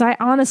cool. Because I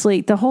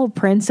honestly, the whole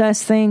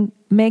princess thing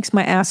makes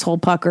my asshole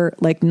pucker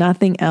like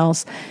nothing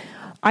else.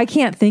 I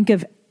can't think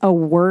of a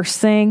worse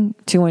thing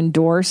to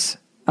endorse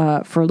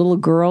for little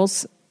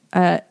girls.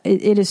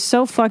 It is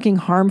so fucking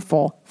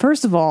harmful.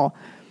 First of all,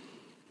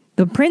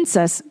 the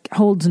princess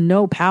holds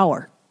no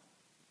power.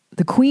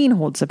 The queen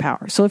holds the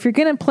power. So if you're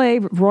going to play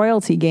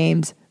royalty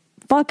games,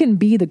 fucking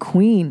be the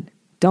queen.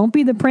 Don't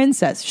be the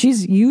princess.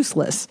 She's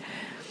useless.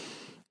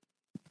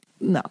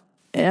 No.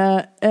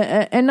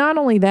 And not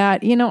only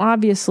that,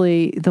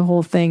 obviously the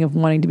whole thing of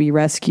wanting to be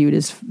rescued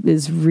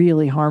is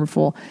really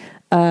harmful.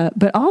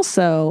 But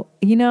also,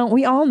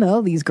 we all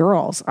know these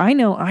girls. I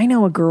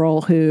know a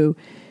girl who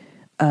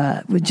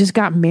just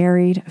got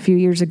married a few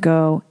years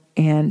ago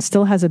and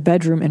still has a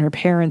bedroom in her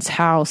parents'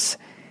 house,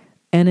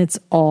 and it's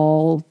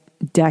all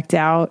decked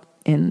out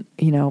in,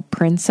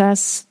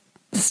 princess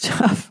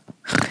stuff.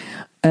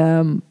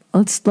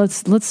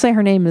 Let's say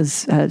her name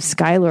is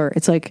Skylar.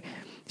 It's like,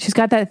 she's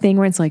got that thing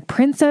where it's like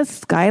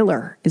Princess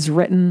Skylar is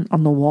written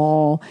on the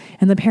wall.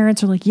 And the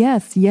parents are like,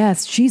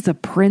 yes, she's a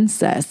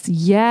princess.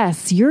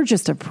 Yes, you're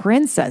just a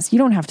princess. You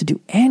don't have to do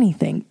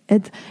anything.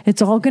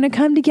 It's all going to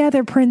come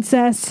together,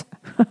 princess.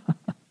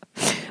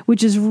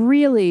 Which is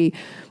really,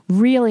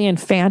 really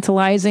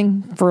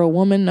infantilizing for a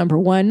woman, number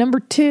one. Number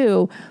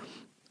two,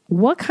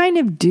 what kind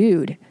of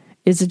dude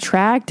is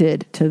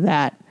attracted to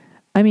that?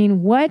 I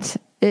mean, what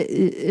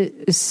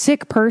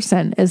sick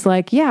person is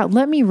like, yeah,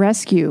 let me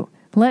rescue.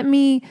 Let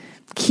me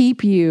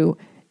keep you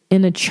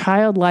in a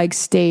childlike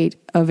state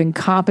of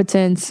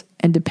incompetence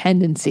and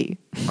dependency.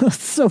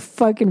 It's so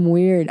fucking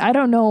weird. I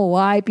don't know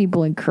why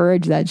people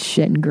encourage that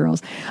shit in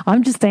girls.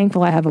 I'm just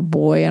thankful I have a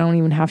boy. I don't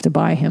even have to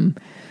buy him.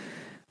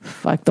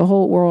 Fuck, the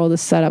whole world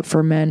is set up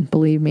for men,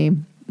 believe me.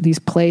 These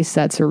play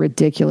sets are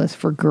ridiculous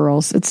for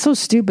girls. It's so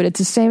stupid. It's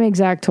the same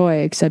exact toy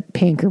except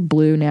pink or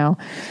blue now.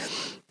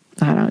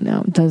 I don't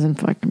know. It doesn't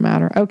fucking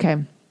matter. Okay.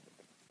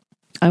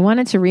 I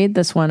wanted to read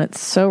this one. It's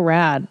so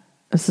rad.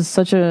 This is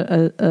such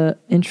a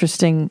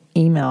interesting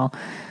email.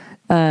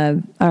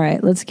 All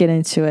right, let's get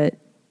into it.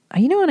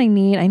 You know what I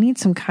need? I need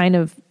some kind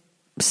of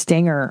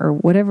stinger or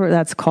whatever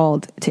that's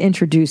called to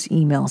introduce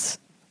emails.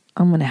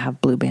 I'm going to have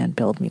Blue Band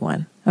build me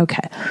one.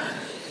 Okay.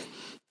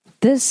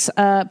 This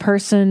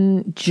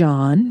person,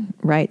 John,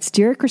 writes,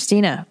 Dear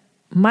Christina,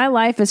 my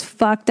life is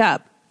fucked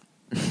up.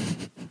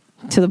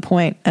 To the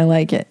point. I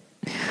like it.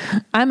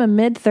 I'm a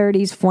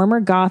mid-30s former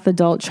goth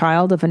adult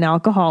child of an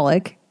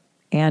alcoholic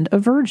and a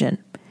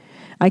virgin.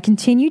 I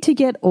continue to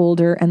get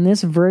older, and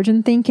this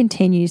virgin thing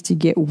continues to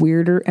get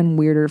weirder and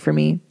weirder for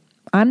me.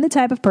 I'm the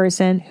type of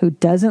person who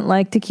doesn't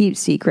like to keep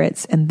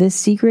secrets, and this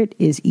secret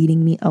is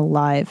eating me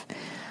alive.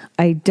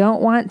 I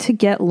don't want to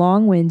get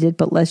long-winded,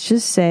 but let's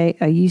just say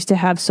I used to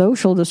have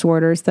social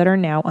disorders that are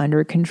now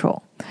under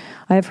control.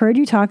 I've heard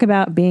you talk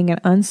about being an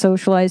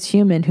unsocialized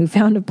human who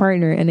found a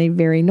partner in a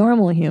very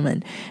normal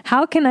human.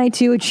 How can I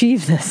too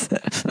achieve this?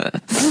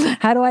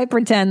 How do I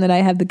pretend that I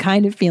have the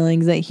kind of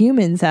feelings that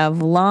humans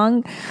have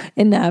long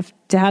enough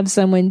to have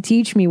someone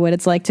teach me what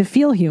it's like to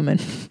feel human?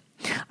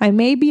 I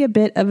may be a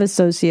bit of a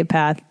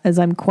sociopath as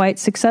I'm quite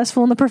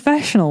successful in the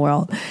professional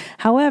world.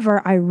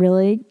 However, I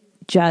really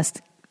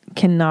just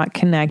cannot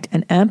connect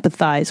and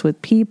empathize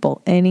with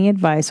people. Any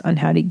advice on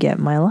how to get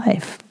my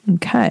life?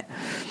 Okay.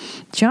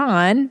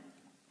 John.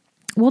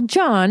 Well,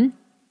 John.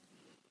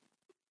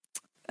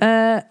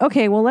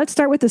 Okay, well, let's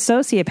start with the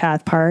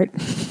sociopath part.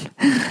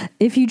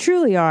 If you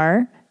truly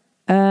are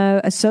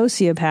a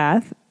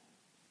sociopath,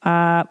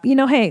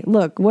 hey,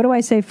 look, what do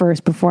I say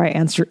first before I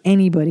answer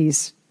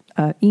anybody's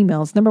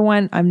emails? Number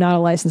one, I'm not a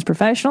licensed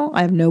professional.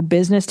 I have no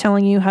business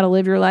telling you how to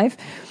live your life.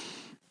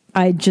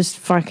 I just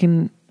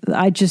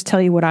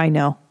tell you what I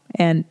know.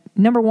 And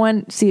number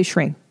one, see a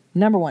shrink.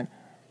 Number one.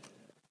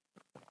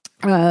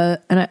 And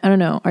I don't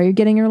know. Are you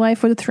getting your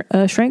life with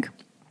a shrink?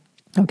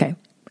 Okay.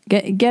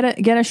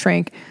 Get a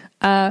shrink.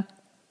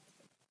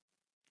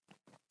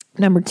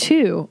 Number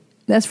two,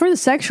 as for the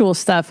sexual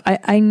stuff,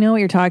 I know what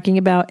you're talking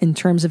about in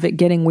terms of it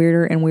getting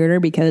weirder and weirder,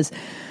 because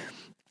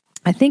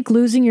I think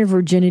losing your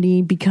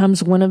virginity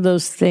becomes one of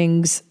those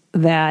things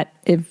that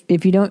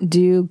if you don't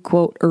do,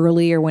 quote,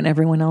 early or when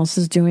everyone else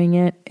is doing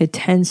it, it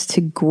tends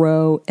to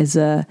grow as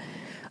a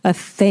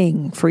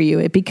thing for you.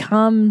 It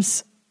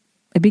becomes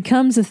It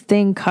becomes a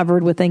thing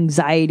covered with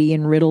anxiety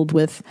and riddled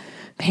with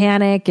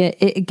panic.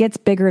 It gets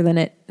bigger than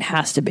it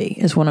has to be,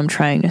 is what I'm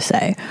trying to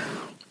say.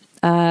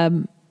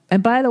 And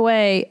by the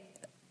way,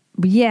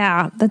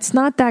 yeah, that's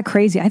not that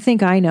crazy. I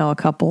think I know a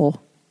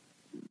couple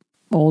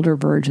older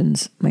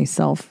virgins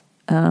myself.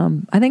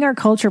 I think our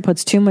culture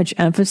puts too much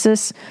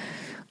emphasis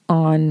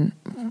on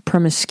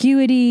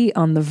promiscuity,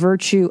 on the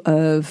virtue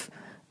of,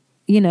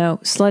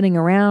 slutting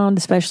around,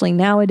 especially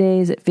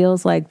nowadays. It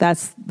feels like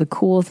that's the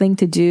cool thing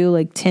to do,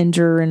 like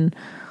Tinder and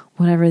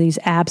whatever these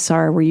apps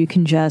are, where you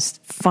can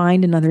just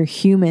find another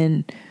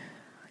human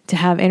to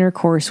have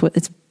intercourse with.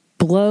 It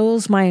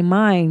blows my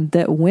mind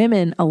that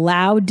women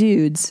allow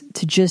dudes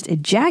to just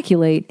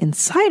ejaculate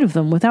inside of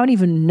them without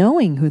even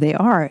knowing who they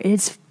are.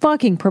 It's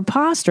fucking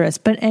preposterous.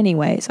 But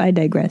anyways, I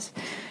digress.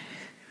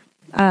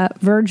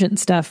 Virgin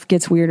stuff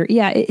gets weirder.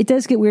 Yeah, it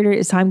does get weirder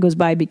as time goes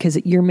by because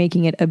you're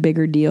making it a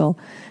bigger deal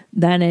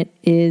than it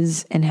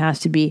is and has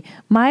to be.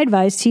 My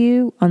advice to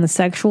you on the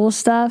sexual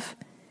stuff,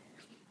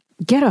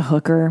 get a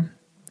hooker.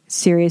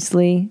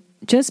 Seriously.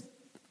 Just,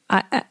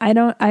 I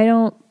don't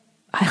know.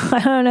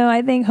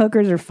 I think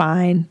hookers are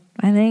fine.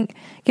 I think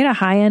get a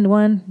high-end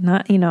one.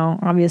 Not,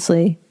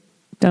 obviously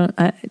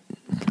I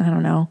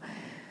don't know.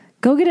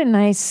 Go get a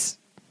nice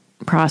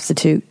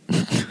prostitute.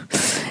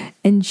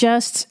 And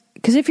just,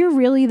 because if you're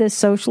really this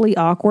socially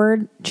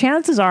awkward,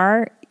 chances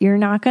are you're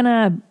not going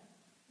to,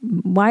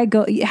 why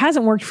go? It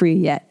hasn't worked for you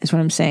yet, is what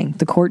I'm saying.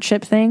 The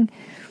courtship thing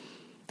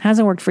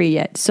hasn't worked for you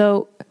yet.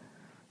 So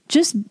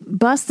just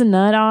bust the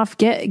nut off.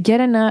 Get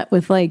a nut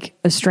with like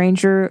a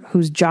stranger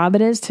whose job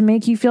it is to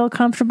make you feel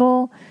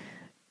comfortable.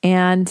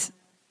 And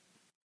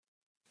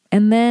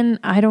then,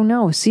 I don't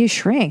know, see a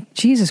shrink.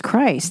 Jesus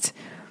Christ.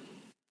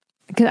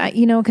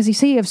 Because you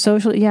say you have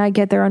social, yeah, I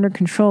get they're under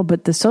control,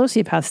 but the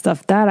sociopath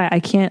stuff, that I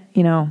can't,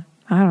 I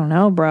don't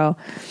know, bro.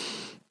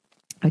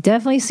 I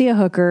definitely see a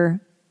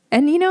hooker.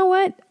 And you know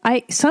what?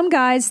 Some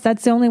guys,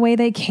 that's the only way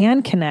they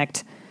can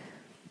connect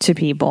to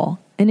people.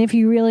 And if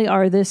you really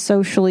are this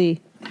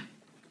socially,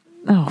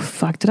 oh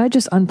fuck, did I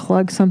just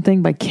unplug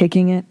something by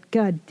kicking it?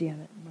 God damn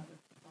it,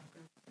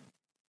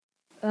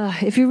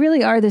 motherfucker. If you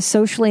really are this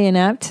socially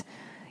inept,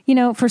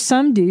 for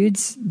some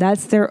dudes,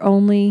 that's their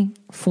only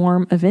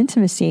form of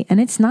intimacy. And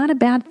it's not a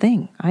bad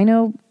thing. I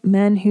know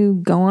men who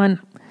go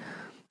on,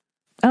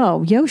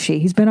 Yoshi,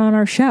 he's been on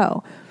our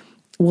show,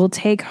 will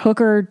take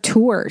hooker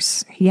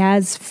tours. He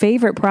has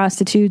favorite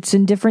prostitutes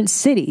in different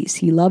cities.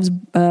 He loves,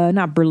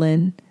 not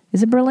Berlin.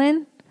 Is it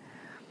Berlin?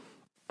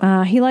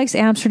 He likes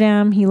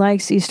Amsterdam. He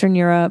likes Eastern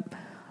Europe.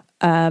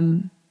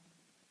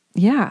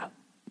 Yeah.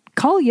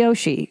 Call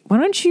Yoshi. Why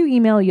don't you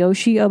email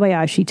Yoshi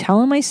Obayashi?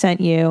 Tell him I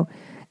sent you,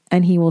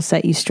 and he will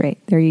set you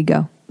straight. There you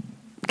go.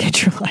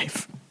 Get your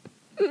life.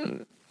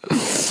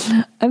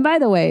 And by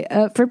the way,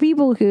 for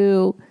people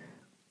who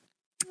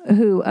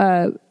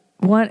are,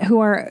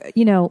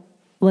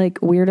 like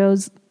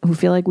weirdos, who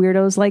feel like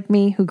weirdos like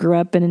me, who grew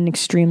up in an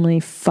extremely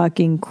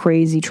fucking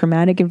crazy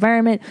traumatic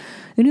environment,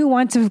 and who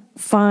want to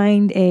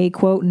find a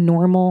quote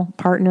normal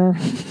partner.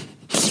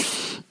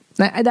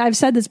 I've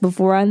said this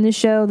before on this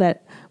show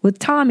that with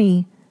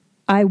Tommy,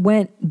 I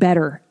went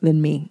better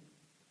than me.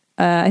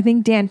 I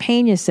think Dan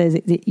Pena says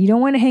that you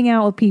don't want to hang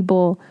out with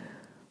people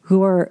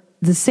who are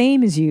the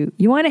same as you.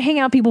 You want to hang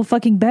out with people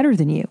fucking better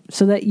than you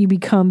so that you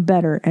become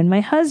better. And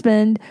my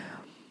husband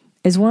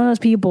is one of those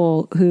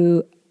people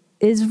who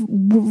is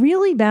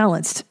really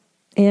balanced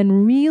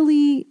and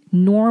really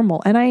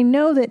normal. And I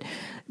know that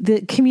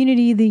the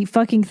community, the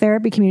fucking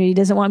therapy community,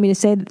 doesn't want me to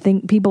say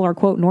that people are,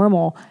 quote,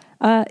 normal.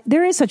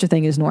 There is such a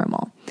thing as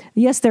normal.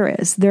 Yes, there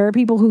is. There are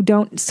people who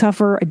don't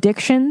suffer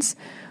addictions,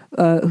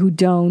 who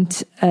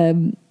don't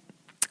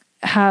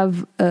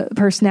have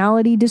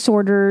personality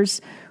disorders,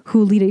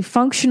 who lead a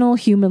functional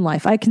human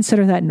life. I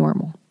consider that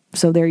normal.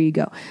 So there you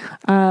go.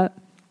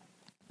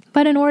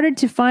 But in order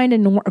to find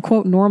a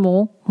quote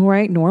normal,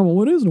 right? Normal,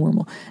 what is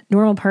normal?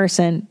 Normal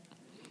person,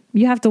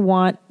 you have to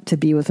want to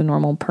be with a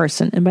normal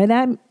person. And by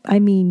that, I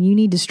mean you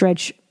need to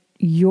stretch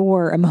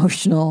your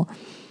emotional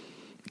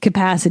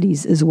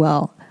capacities as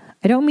well.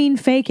 I don't mean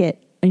fake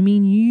it. I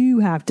mean you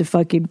have to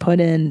fucking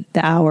put in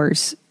the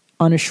hours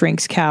on a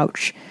shrink's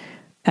couch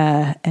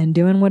and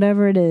doing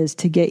whatever it is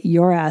to get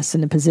your ass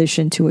in a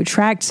position to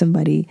attract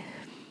somebody.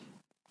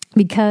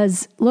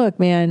 Because,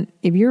 look, man,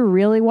 if you're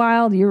really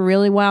wild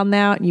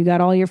now, and you got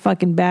all your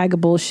fucking bag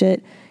of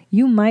bullshit,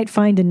 you might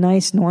find a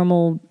nice,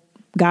 normal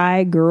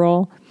guy,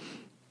 girl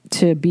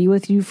to be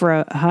with you for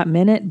a hot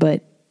minute.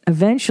 But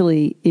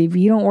eventually, if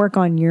you don't work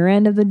on your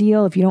end of the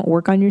deal, if you don't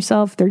work on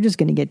yourself, they're just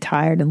going to get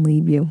tired and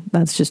leave you.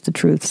 That's just the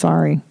truth.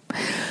 Sorry.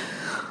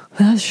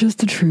 That's just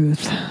the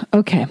truth.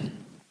 Okay.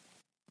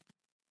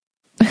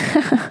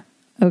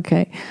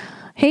 Okay.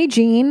 Hey,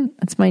 Jean.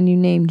 That's my new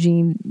name,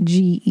 Jean.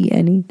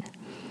 Gene.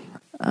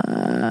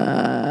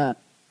 I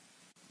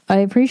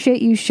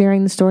appreciate you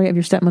sharing the story of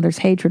your stepmother's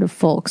hatred of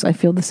folks. I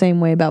feel the same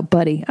way about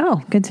Buddy.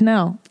 Oh, good to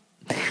know.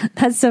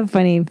 That's so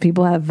funny.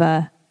 People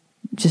have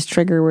just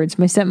trigger words.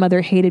 My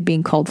stepmother hated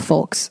being called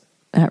folks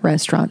at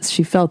restaurants.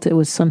 She felt it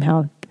was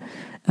somehow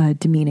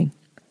demeaning.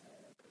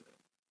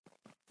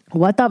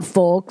 What up,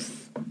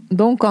 folks?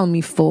 Don't call me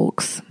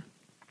folks.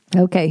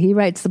 Okay, he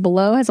writes, the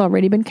below has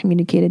already been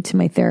communicated to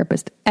my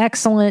therapist.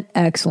 Excellent,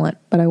 excellent.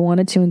 But I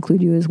wanted to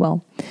include you as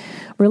well.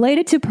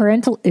 Related to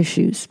parental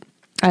issues,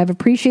 I have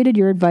appreciated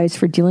your advice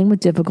for dealing with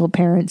difficult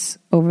parents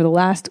over the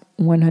last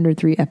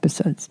 103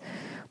 episodes.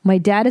 My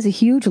dad is a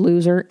huge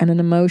loser and an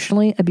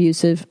emotionally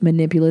abusive,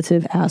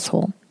 manipulative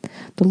asshole.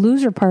 The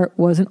loser part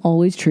wasn't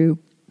always true,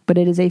 but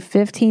it is a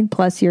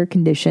 15-plus year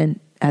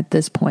condition at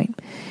this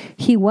point.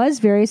 He was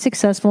very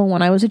successful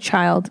when I was a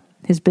child.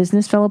 His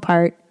business fell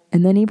apart,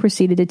 and then he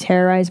proceeded to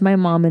terrorize my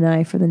mom and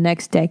I for the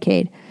next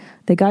decade.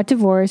 They got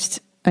divorced,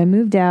 I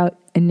moved out,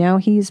 and now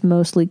he's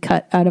mostly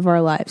cut out of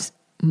our lives.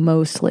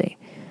 Mostly.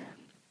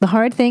 The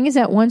hard thing is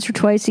that once or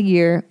twice a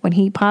year, when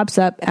he pops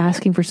up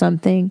asking for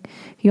something,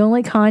 he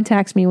only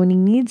contacts me when he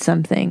needs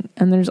something,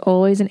 and there's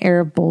always an air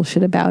of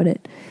bullshit about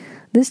it.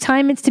 This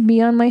time it's to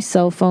be on my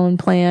cell phone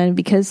plan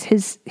because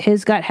his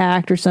got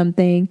hacked or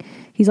something.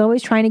 He's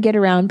always trying to get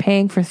around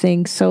paying for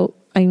things, so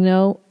I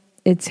know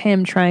it's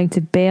him trying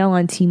to bail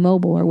on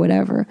T-Mobile or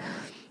whatever.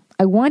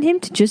 I want him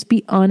to just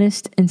be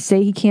honest and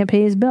say he can't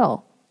pay his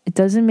bill. It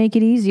doesn't make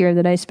it easier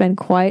that I spend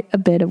quite a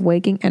bit of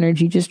waking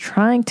energy just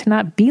trying to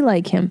not be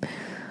like him,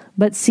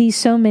 but see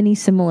so many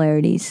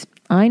similarities.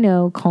 I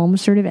know, calm,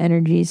 assertive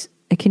energies.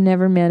 I can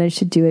never manage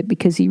to do it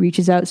because he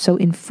reaches out so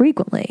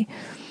infrequently.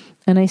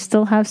 And I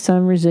still have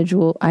some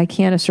residual. I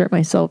can't assert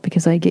myself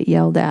because I get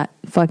yelled at.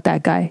 Fuck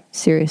that guy.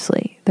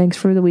 Seriously. Thanks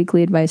for the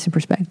weekly advice and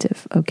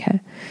perspective.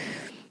 Okay.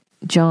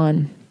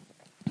 John.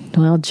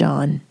 Well,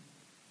 John.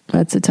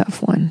 That's a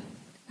tough one.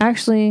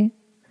 Actually,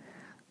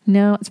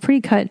 no, it's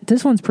pretty cut.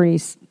 This one's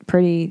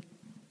pretty.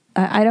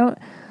 I don't.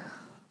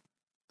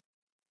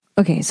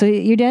 Okay, so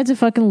your dad's a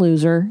fucking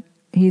loser.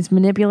 He's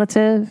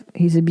manipulative.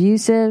 He's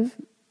abusive.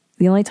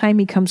 The only time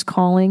he comes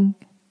calling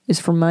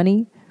is for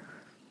money.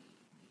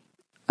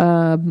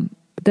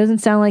 It doesn't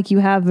sound like you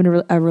have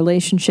a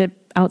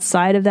relationship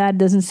outside of that. It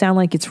doesn't sound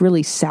like it's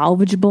really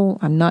salvageable.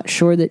 I'm not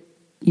sure that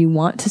you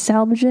want to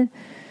salvage it.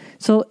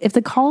 So if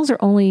the calls are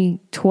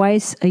only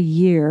twice a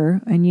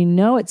year and you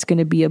know it's going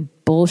to be a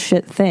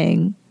bullshit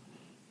thing,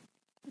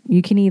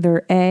 you can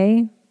either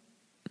A,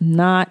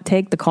 not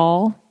take the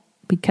call,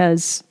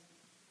 because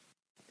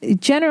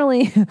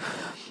generally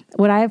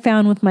what I have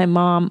found with my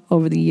mom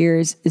over the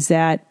years is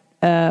that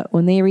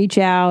when they reach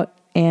out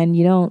and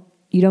you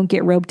don't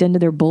get roped into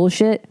their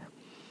bullshit,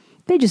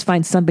 they just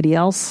find somebody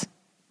else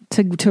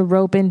to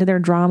rope into their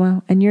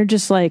drama, and you're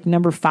just like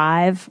number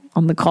 5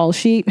 on the call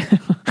sheet.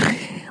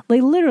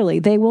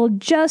 They will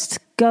just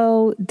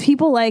go,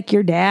 people like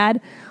your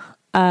dad,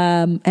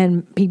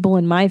 and people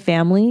in my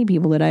family,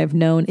 people that I've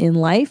known in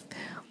life,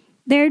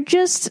 they're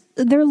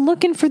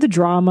looking for the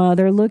drama,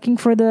 they're looking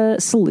for the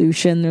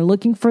solution, they're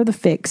looking for the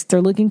fix,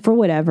 they're looking for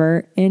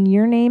whatever, and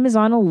your name is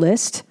on a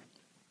list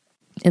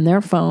in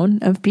their phone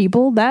of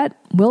people that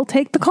will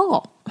take the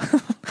call.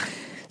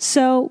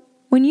 So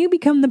when you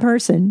become the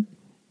person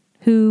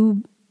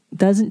who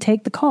doesn't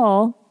take the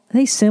call,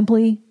 they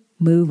simply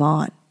move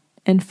on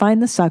and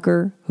find the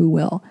sucker who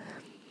will.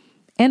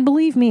 And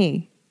believe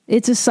me,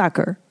 it's a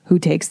sucker who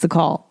takes the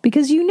call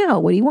because you know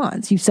what he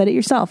wants. You've said it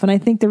yourself. And I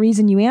think the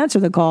reason you answer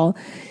the call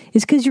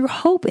is because you're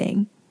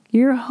hoping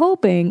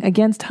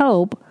against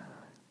hope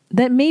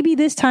that maybe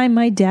this time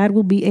my dad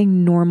will be a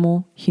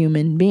normal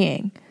human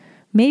being.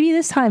 Maybe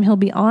this time he'll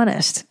be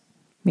honest.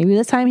 Maybe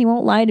this time he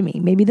won't lie to me.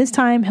 Maybe this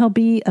time he'll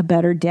be a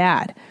better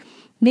dad.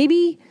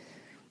 Maybe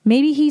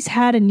he's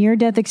had a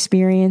near-death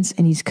experience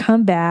and he's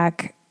come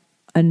back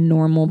a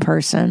normal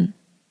person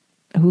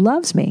who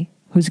loves me,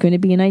 who's going to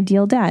be an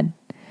ideal dad.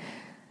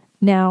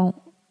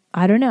 Now,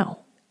 I don't know.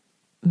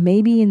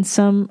 Maybe in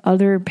some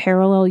other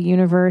parallel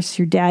universe,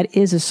 your dad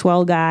is a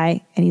swell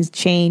guy and he's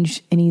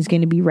changed and he's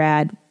going to be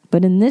rad.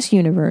 But in this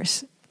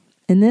universe,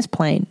 in this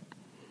plane,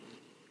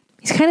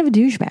 he's kind of a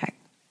douchebag.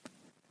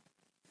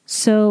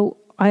 So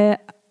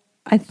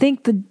I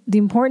think the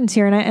importance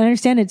here, and I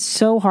understand it's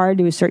so hard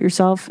to assert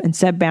yourself and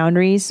set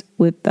boundaries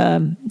with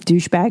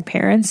douchebag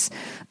parents,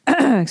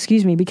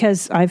 excuse me,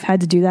 because I've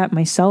had to do that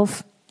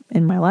myself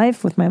in my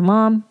life with my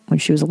mom when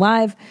she was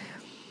alive.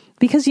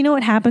 Because you know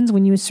what happens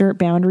when you assert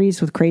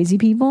boundaries with crazy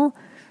people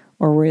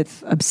or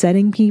with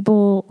upsetting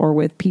people or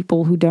with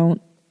people who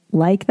don't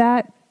like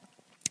that?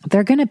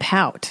 They're going to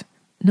pout.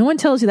 No one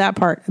tells you that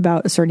part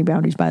about asserting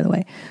boundaries, by the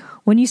way.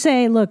 When you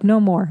say, look, no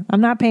more,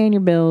 I'm not paying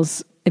your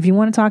bills. If you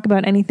want to talk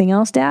about anything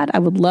else, Dad, I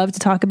would love to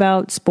talk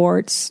about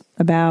sports,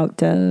 about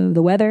the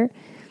weather.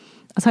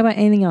 I'll talk about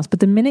anything else.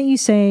 But the minute you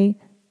say,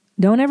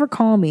 don't ever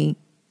call me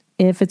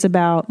if it's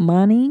about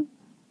money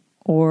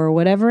or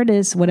whatever it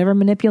is, whatever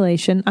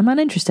manipulation, I'm not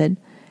interested.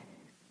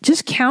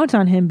 Just count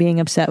on him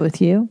being upset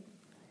with you.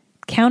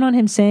 Count on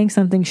him saying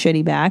something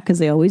shitty back, because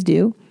they always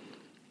do.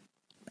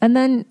 And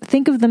then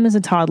think of them as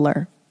a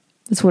toddler.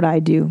 That's what I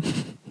do.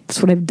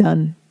 That's what I've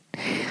done.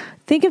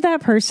 Think of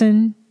that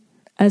person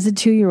as a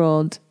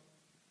 2-year-old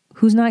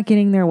who's not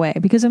getting their way,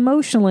 because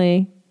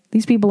emotionally,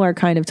 these people are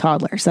kind of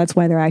toddlers. That's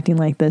why they're acting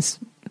like this.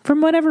 For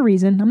whatever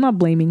reason, I'm not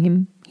blaming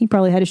him. He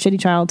probably had a shitty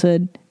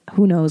childhood.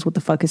 Who knows what the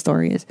fuck his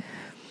story is.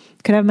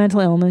 could have mental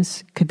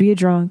illness, could be a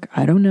drunk,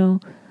 I don't know.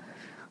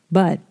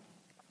 But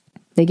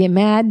they get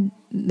mad,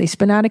 they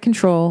spin out of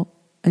control,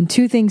 and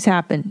two things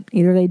happen.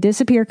 Either they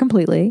disappear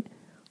completely,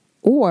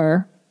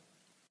 or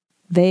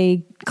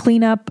they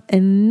clean up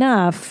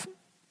enough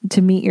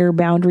to meet your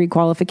boundary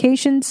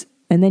qualifications,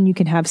 and then you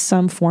can have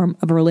some form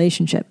of a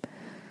relationship.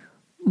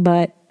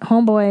 But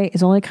homeboy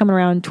is only coming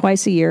around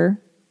twice a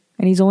year,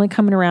 and he's only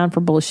coming around for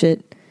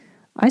bullshit.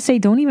 I say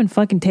don't even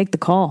fucking take the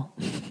call.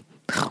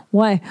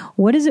 Why?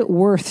 What is it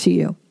worth to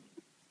you?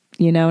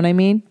 You know what I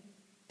mean?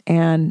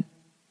 And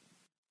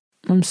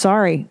I'm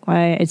sorry.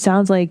 It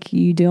sounds like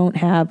you don't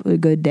have a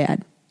good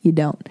dad. You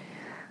don't.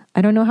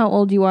 I don't know how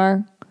old you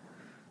are,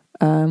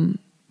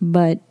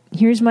 but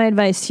here's my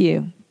advice to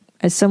you,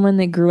 as someone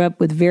that grew up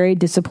with very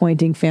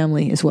disappointing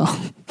family as well.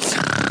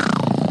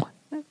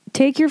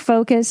 Take your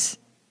focus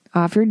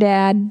off your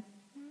dad,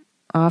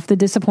 off the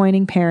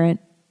disappointing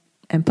parent,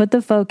 and put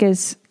the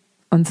focus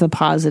on the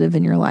positive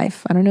in your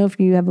life. I don't know if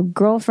you have a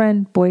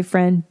girlfriend,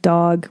 boyfriend,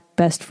 dog,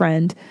 best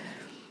friend,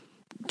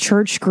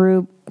 church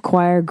group,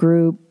 choir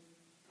group,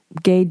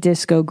 gay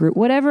disco group,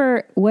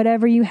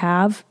 whatever you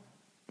have,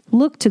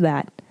 look to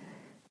that.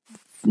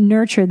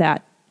 Nurture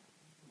that.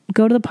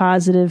 Go to the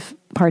positive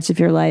parts of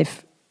your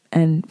life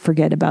and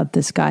forget about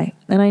this guy.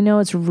 And I know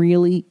it's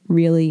really,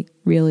 really,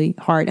 really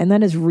hard. And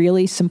that is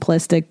really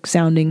simplistic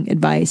sounding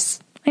advice.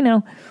 I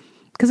know,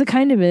 because it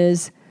kind of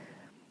is.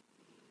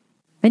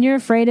 And you're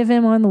afraid of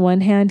him on the one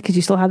hand because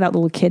you still have that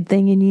little kid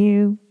thing in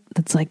you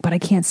that's like, but I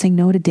can't say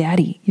no to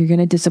daddy. You're going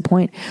to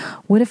disappoint.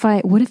 What if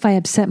I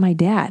upset my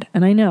dad?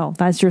 And I know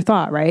that's your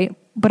thought, right?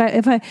 But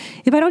if I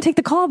don't take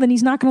the call, then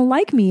he's not going to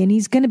like me, and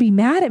he's going to be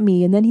mad at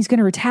me, and then he's going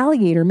to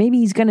retaliate, or maybe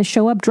he's going to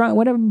show up drunk,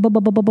 whatever. Blah, blah,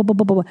 blah, blah, blah,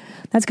 blah, blah.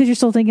 That's because you're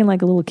still thinking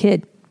like a little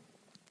kid.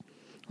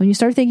 When you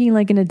start thinking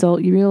like an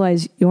adult, you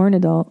realize you're an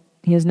adult.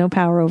 He has no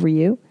power over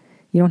you.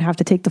 You don't have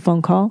to take the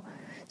phone call.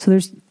 So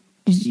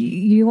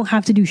you don't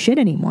have to do shit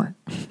anymore.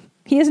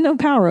 He has no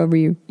power over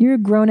you. You're a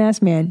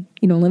grown-ass man.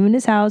 You don't live in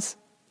his house.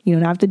 You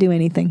don't have to do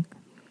anything.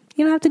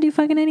 You don't have to do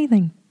fucking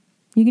anything.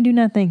 You can do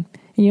nothing.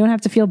 And you don't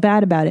have to feel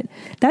bad about it.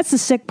 That's the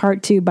sick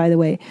part too, by the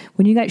way.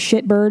 When you got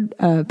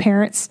shitbird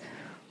parents,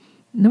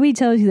 nobody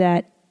tells you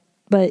that,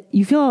 but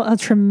you feel a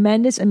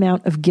tremendous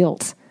amount of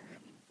guilt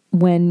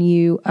when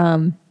you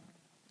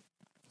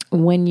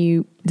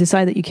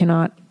decide that you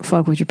cannot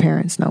fuck with your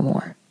parents no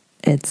more.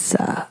 It's,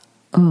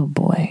 oh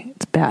boy,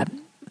 it's bad.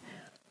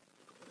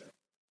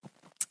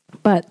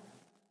 But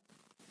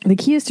the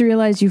key is to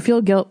realize you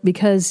feel guilt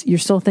because you're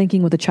still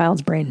thinking with a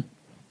child's brain.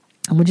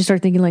 And when you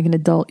start thinking like an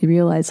adult, you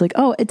realize like,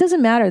 oh, it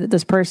doesn't matter that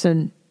this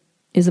person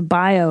is a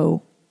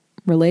bio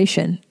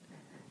relation.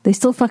 They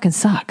still fucking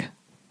suck.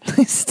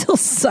 They still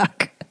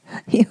suck.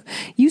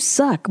 You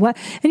suck. What?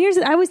 And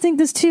I always think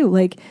this too.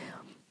 Like,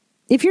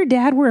 if your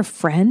dad were a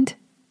friend,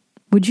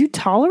 would you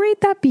tolerate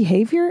that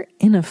behavior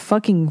in a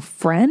fucking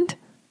friend?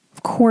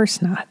 Of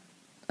course not.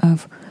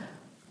 Of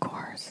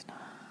course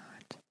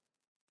not.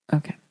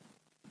 Okay.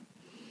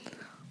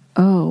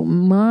 Oh,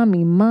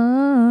 mommy.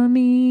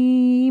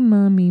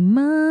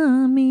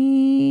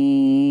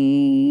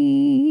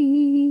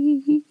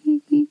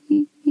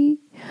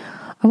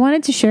 I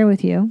wanted to share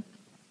with you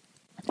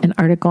an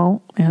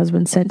article my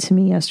husband sent to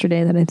me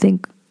yesterday that I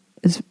think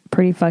is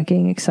pretty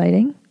fucking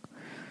exciting.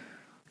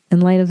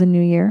 In light of the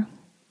new year,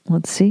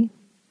 let's see.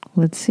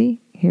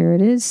 Here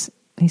it is.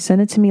 He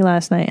sent it to me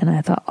last night, and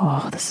I thought,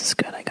 oh, this is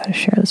good. I got to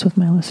share this with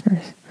my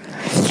listeners.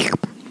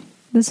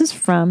 This is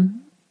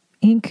from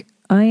inc.com.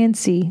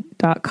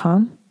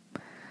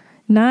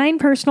 9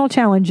 personal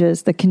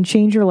challenges that can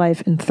change your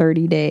life in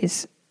 30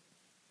 days.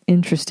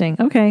 Interesting.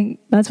 Okay,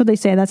 that's what they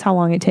say. That's how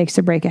long it takes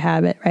to break a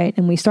habit, right?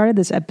 And we started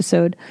this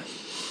episode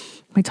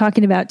by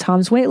talking about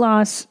Tom's weight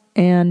loss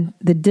and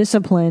the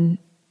discipline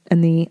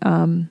and the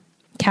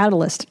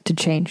catalyst to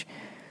change.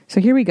 So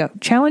here we go.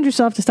 Challenge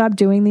yourself to stop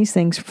doing these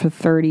things for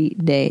 30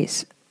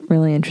 days.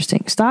 Really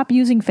interesting. Stop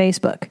using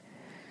Facebook.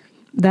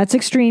 That's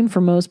extreme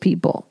for most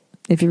people.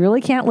 If you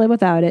really can't live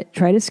without it,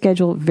 try to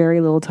schedule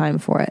very little time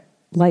for it,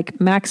 like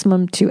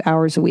maximum 2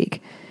 hours a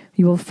week.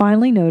 You will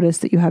finally notice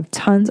that you have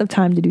tons of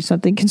time to do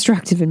something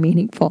constructive and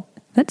meaningful.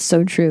 That's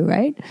so true,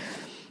 right?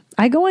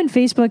 I go on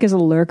Facebook as a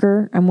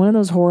lurker. I'm one of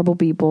those horrible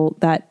people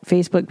that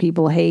Facebook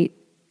people hate,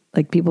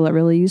 like people that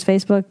really use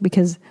Facebook,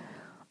 because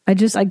I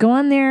go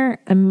on there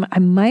and I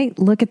might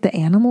look at the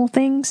animal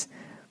things.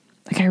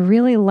 Like I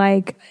really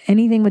like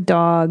anything with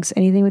dogs,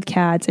 anything with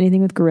cats,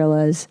 anything with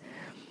gorillas.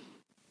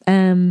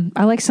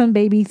 I like some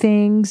baby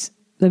things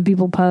that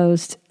people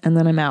post, and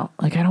then I'm out.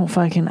 Like I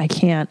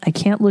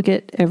can't look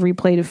at every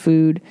plate of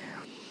food.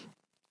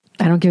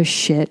 I don't give a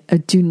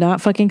shit. Do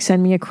not fucking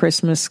send me a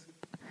Christmas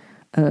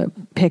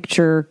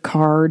picture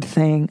card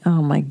thing.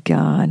 Oh my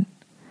God.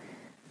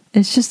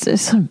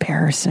 It's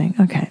embarrassing.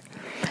 Okay.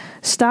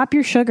 Stop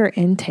your sugar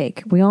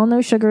intake. We all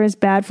know sugar is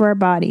bad for our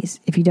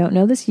bodies. If you don't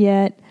know this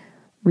yet,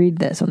 read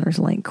this, and there's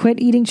a link. Quit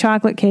eating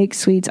chocolate cake,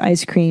 sweets,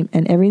 ice cream,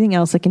 and everything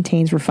else that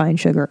contains refined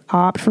sugar.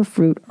 Opt for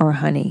fruit or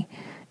honey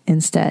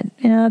instead.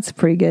 Yeah, that's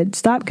pretty good.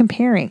 Stop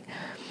comparing.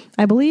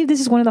 I believe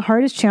this is one of the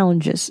hardest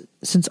challenges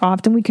since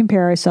often we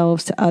compare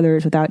ourselves to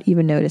others without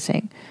even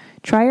noticing.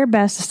 Try your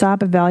best to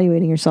stop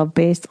evaluating yourself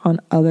based on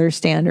other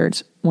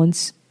standards.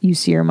 Once you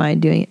see your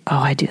mind doing it, oh,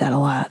 I do that a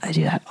lot. I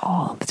do that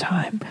all the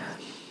time.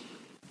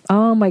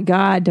 Oh my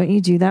God, don't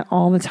you do that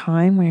all the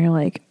time where you're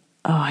like,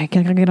 oh, I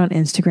can get on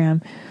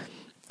Instagram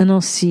and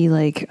I'll see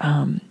like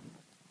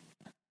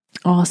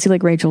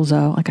Rachel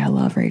Zoe. Like I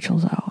love Rachel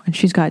Zoe. And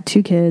she's got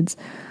 2 kids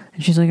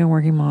and she's like a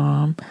working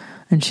mom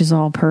and she's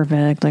all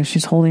perfect. Like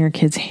she's holding her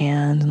kid's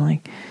hand and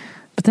like,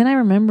 but then I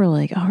remember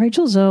like, oh,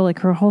 Rachel Zoe, like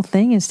her whole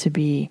thing is to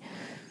be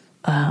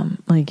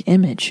like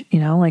image, you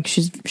know, like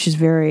she's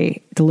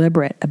very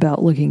deliberate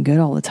about looking good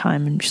all the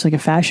time. And she's like a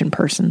fashion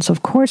person. So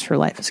of course her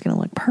life is going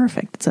to look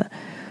perfect. It's a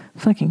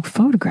fucking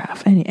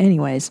photograph.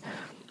 Anyways,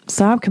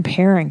 stop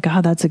comparing.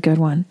 God, that's a good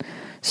one.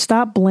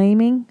 Stop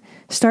blaming.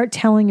 Start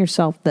telling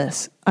yourself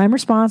this. I'm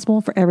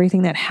responsible for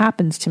everything that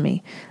happens to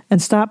me,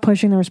 and stop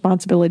pushing the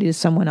responsibility to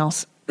someone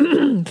else.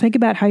 Think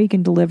about how you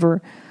can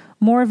deliver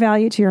more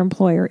value to your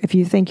employer if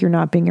you think you're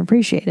not being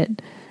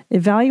appreciated.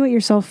 Evaluate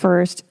yourself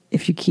first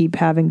if you keep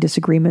having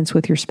disagreements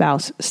with your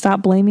spouse.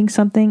 Stop blaming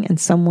something and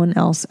someone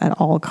else at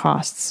all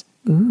costs.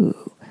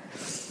 Ooh,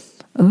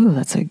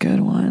 that's a good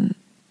one.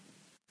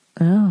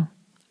 Oh,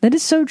 that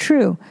is so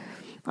true.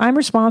 I'm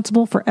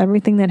responsible for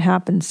everything that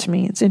happens to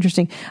me. It's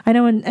interesting. I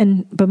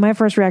know, but my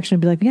first reaction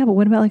would be like, yeah, but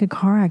what about like a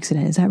car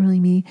accident? Is that really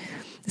me?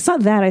 It's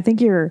not that. I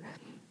think you're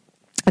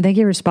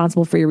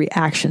responsible for your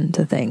reaction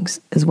to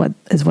things is what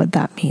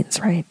that means,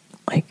 right?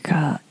 Like,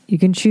 you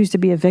can choose to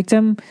be a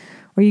victim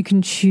or you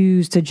can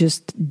choose to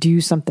just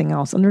do something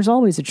else. And there's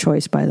always a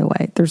choice, by the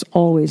way. There's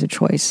always a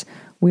choice.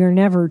 We are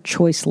never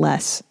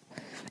choiceless.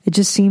 It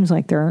just seems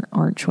like there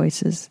aren't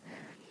choices.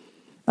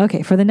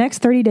 Okay, for the next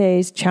 30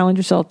 days, challenge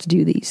yourself to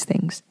do these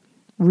things.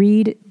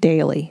 Read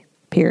daily,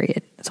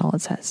 period. That's all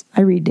it says.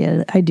 I read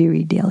daily. I do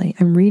read daily.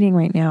 I'm reading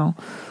right now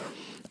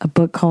a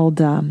book called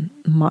The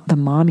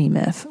Mommy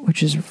Myth,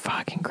 which is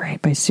fucking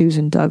great, by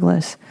Susan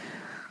Douglas.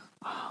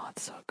 Oh,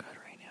 it's so good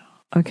right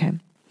now. Okay.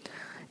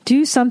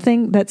 Do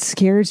something that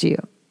scares you.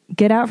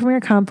 Get out from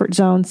your comfort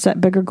zone, set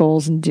bigger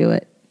goals, and do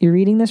it. You're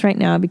reading this right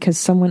now because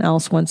someone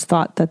else once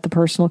thought that the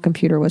personal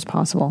computer was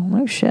possible.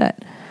 No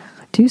shit.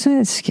 Do something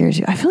that scares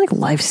you. I feel like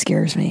life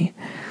scares me.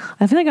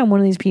 I feel like I'm one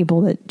of these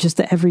people that just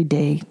the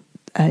everyday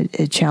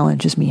it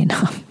challenges me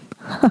enough.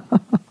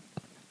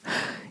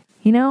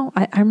 You know,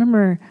 I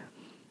remember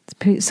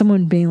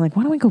someone being like,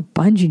 why don't we go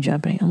bungee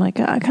jumping? I'm like,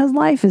 because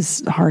life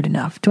is hard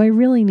enough. Do I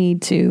really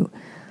need to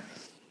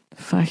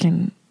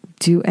fucking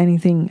do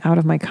anything out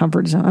of my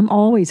comfort zone? I'm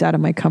always out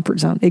of my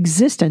comfort zone.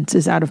 Existence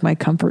is out of my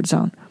comfort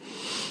zone.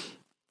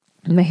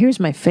 Now,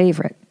 here's my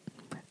favorite.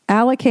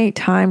 Allocate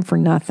time for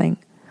nothing.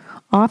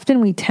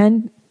 Often we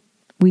tend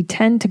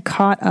to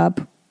caught up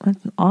on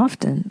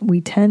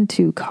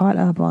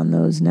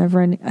those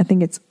never-ending. I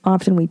think it's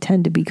often we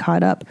tend to be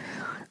caught up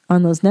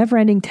on those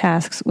never-ending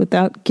tasks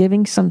without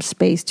giving some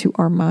space to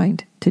our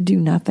mind to do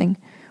nothing.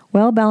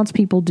 Well-balanced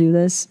people do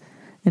this,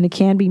 and it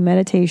can be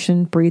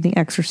meditation, breathing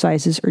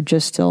exercises, or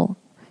just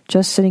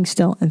sitting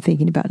still and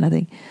thinking about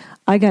nothing.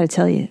 I got to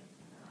tell you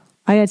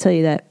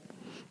that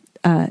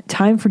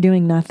time for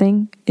doing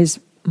nothing is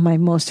my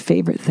most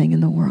favorite thing in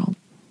the world.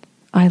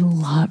 I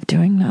love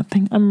doing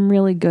nothing. I'm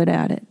really good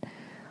at it.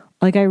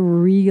 Like I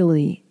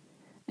love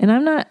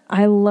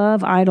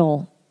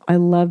idle. I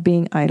love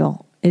being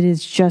idle. It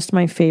is just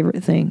my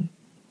favorite thing.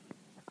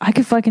 I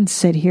could fucking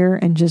sit here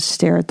and just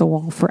stare at the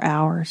wall for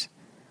hours.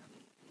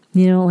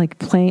 You know, like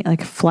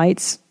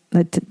flights,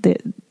 the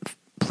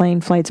plane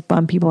flights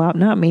bum people out.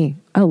 Not me.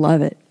 I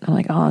love it. I'm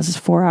like, oh, this is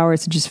 4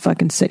 hours to just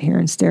fucking sit here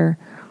and stare.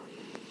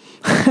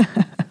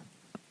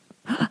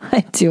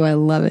 I do. I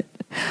love it.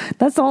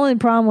 That's the only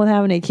problem with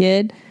having a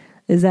kid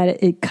is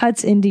that it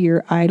cuts into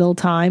your idle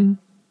time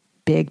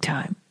big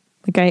time.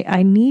 Like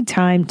I need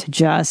time to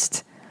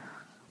just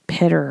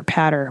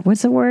patter.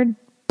 What's the word?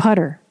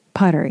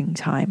 Puttering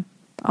time.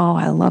 Oh,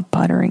 I love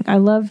puttering. I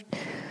love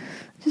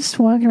just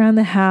walking around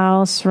the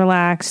house,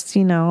 relaxed,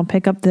 you know,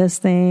 pick up this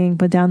thing,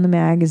 put down the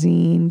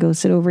magazine, go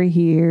sit over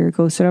here,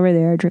 go sit over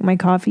there, drink my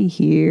coffee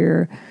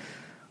here.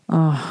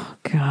 Oh,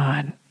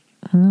 God.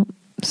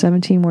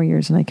 17 more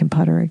years and I can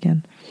putter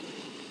again.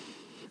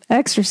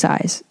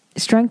 Exercise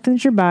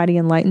strengthens your body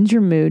and lightens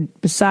your mood.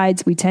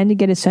 Besides, we tend to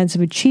get a sense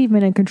of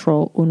achievement and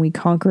control when we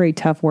conquer a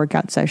tough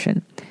workout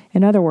session.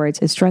 In other words,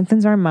 it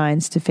strengthens our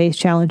minds to face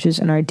challenges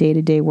in our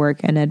day-to-day work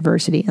and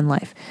adversity in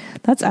life.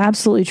 That's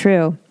absolutely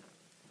true.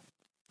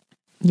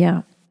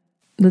 Yeah,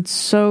 that's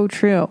so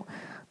true.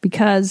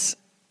 Because,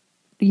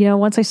 you know,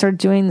 once I started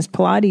doing this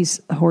Pilates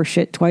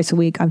horseshit twice a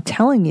week, I'm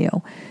telling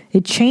you,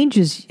 it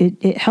changes,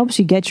 it helps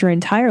you get your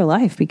entire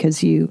life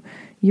because you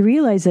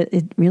realize that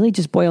it really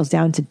just boils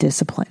down to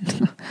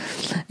discipline.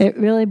 It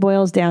really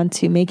boils down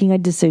to making a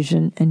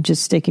decision and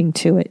just sticking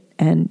to it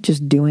and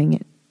just doing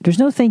it. There's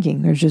no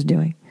thinking, there's just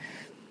doing.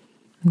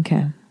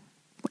 Okay.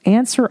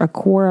 Answer a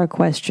Quora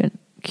question.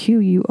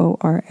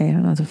 Quora. I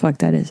don't know what the fuck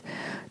that is.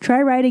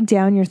 Try writing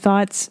down your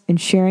thoughts and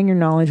sharing your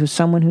knowledge with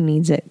someone who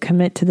needs it.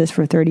 Commit to this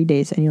for 30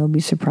 days and you'll be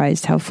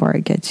surprised how far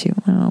it gets you.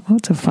 Oh,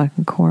 what's a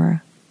fucking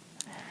Quora?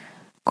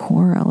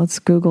 Quora. Let's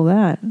Google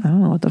that. I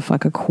don't know what the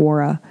fuck a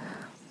Quora.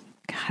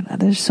 God,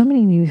 there's so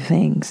many new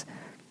things.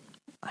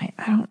 I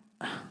don't.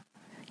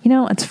 You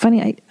know, it's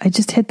funny. I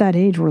just hit that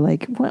age where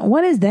like,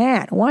 what is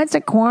that? What's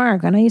a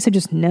quark? And I used to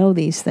just know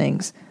these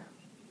things.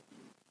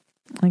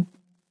 Like,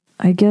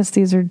 I guess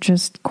these are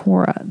just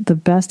Quora. The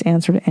best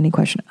answer to any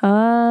question.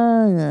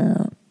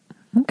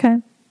 Okay.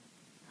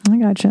 I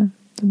gotcha.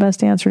 The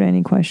best answer to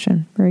any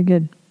question. Very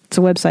good. It's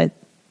a website.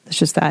 It's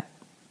just that.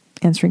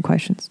 Answering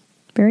questions.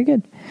 Very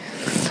good.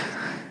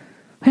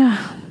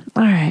 Yeah.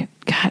 All right.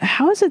 God,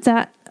 how is it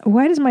that,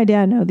 why does my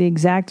dad know the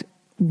exact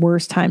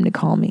worst time to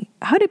call me?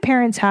 How do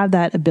parents have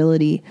that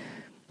ability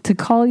to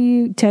call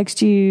you,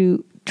 text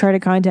you, try to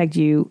contact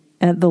you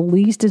at the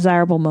least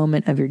desirable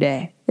moment of your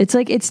day? It's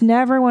like, it's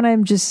never when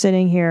I'm just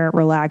sitting here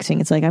relaxing.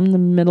 It's like I'm in the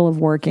middle of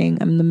working.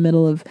 I'm in the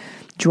middle of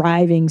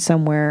driving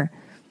somewhere.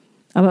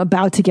 I'm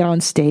about to get on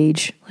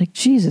stage. Like,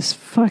 Jesus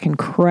fucking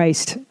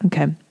Christ.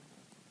 Okay.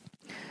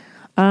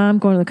 I'm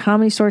going to the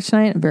Comedy Store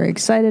tonight. I'm very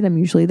excited. I'm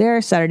usually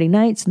there Saturday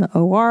nights in the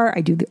OR.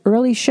 I do the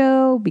early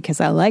show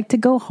because I like to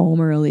go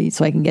home early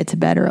so I can get to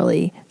bed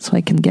early so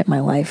I can get my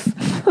life.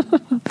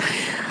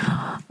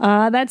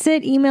 That's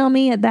it. Email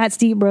me at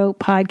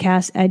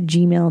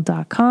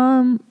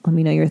that'sdeepbropodcast@gmail.com. Let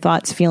me know your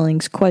thoughts,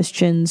 feelings,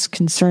 questions,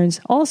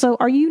 concerns. Also,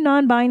 are you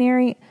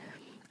non-binary?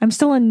 I'm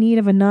still in need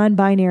of a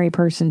non-binary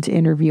person to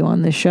interview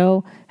on this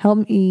show.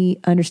 Help me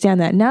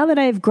understand that. Now that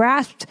I've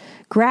grasped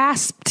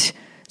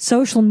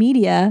social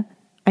media,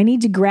 I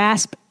need to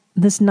grasp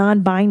this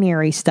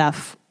non-binary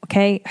stuff.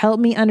 Okay? Help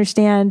me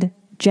understand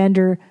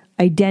gender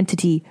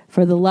identity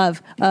for the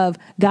love of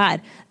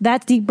God.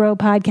 That's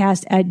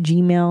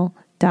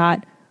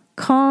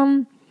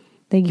deepbropodcast@gmail.com.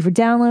 Thank you for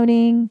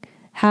downloading.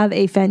 Have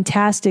a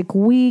fantastic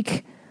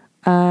week.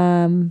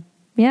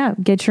 Yeah,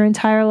 get your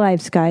entire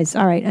lives, guys.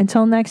 All right,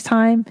 until next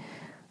time,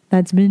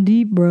 that's been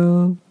Deep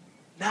Bro.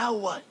 Now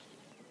what?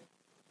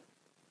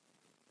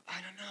 I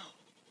don't know.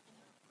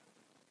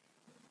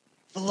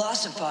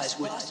 Philosophize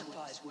with it.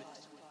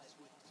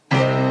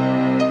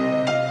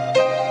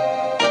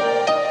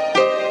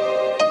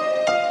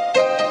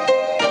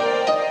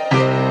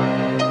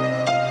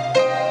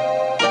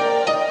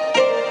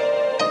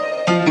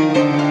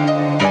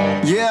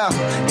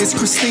 It's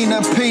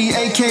Christina P,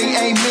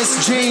 aka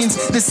Miss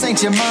Jeans. This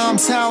ain't your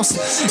mom's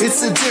house,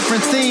 it's a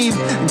different theme.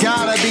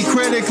 Gotta be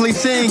critically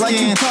thinking. Like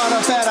you caught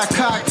up at a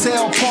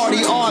cocktail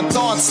party, odd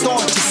thoughts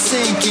start to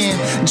sink in.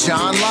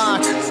 John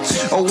Locke,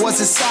 or was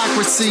it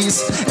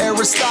Socrates?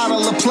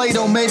 Aristotle or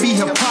Plato, maybe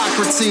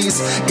Hippocrates.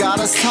 Got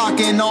us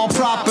talking all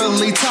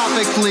properly,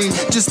 topically.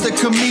 Just a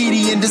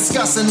comedian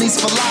discussing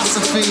these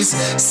philosophies.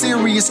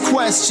 Serious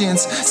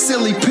questions,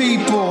 silly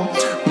people.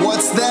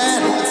 What's that?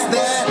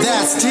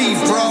 That's deep,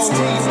 bro.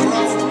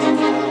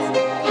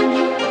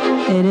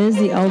 It is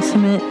the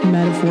ultimate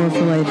metaphor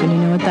for life, and you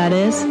know what that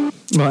is?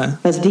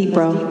 What? That's deep,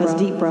 bro. That's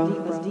deep, bro.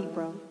 That's deep.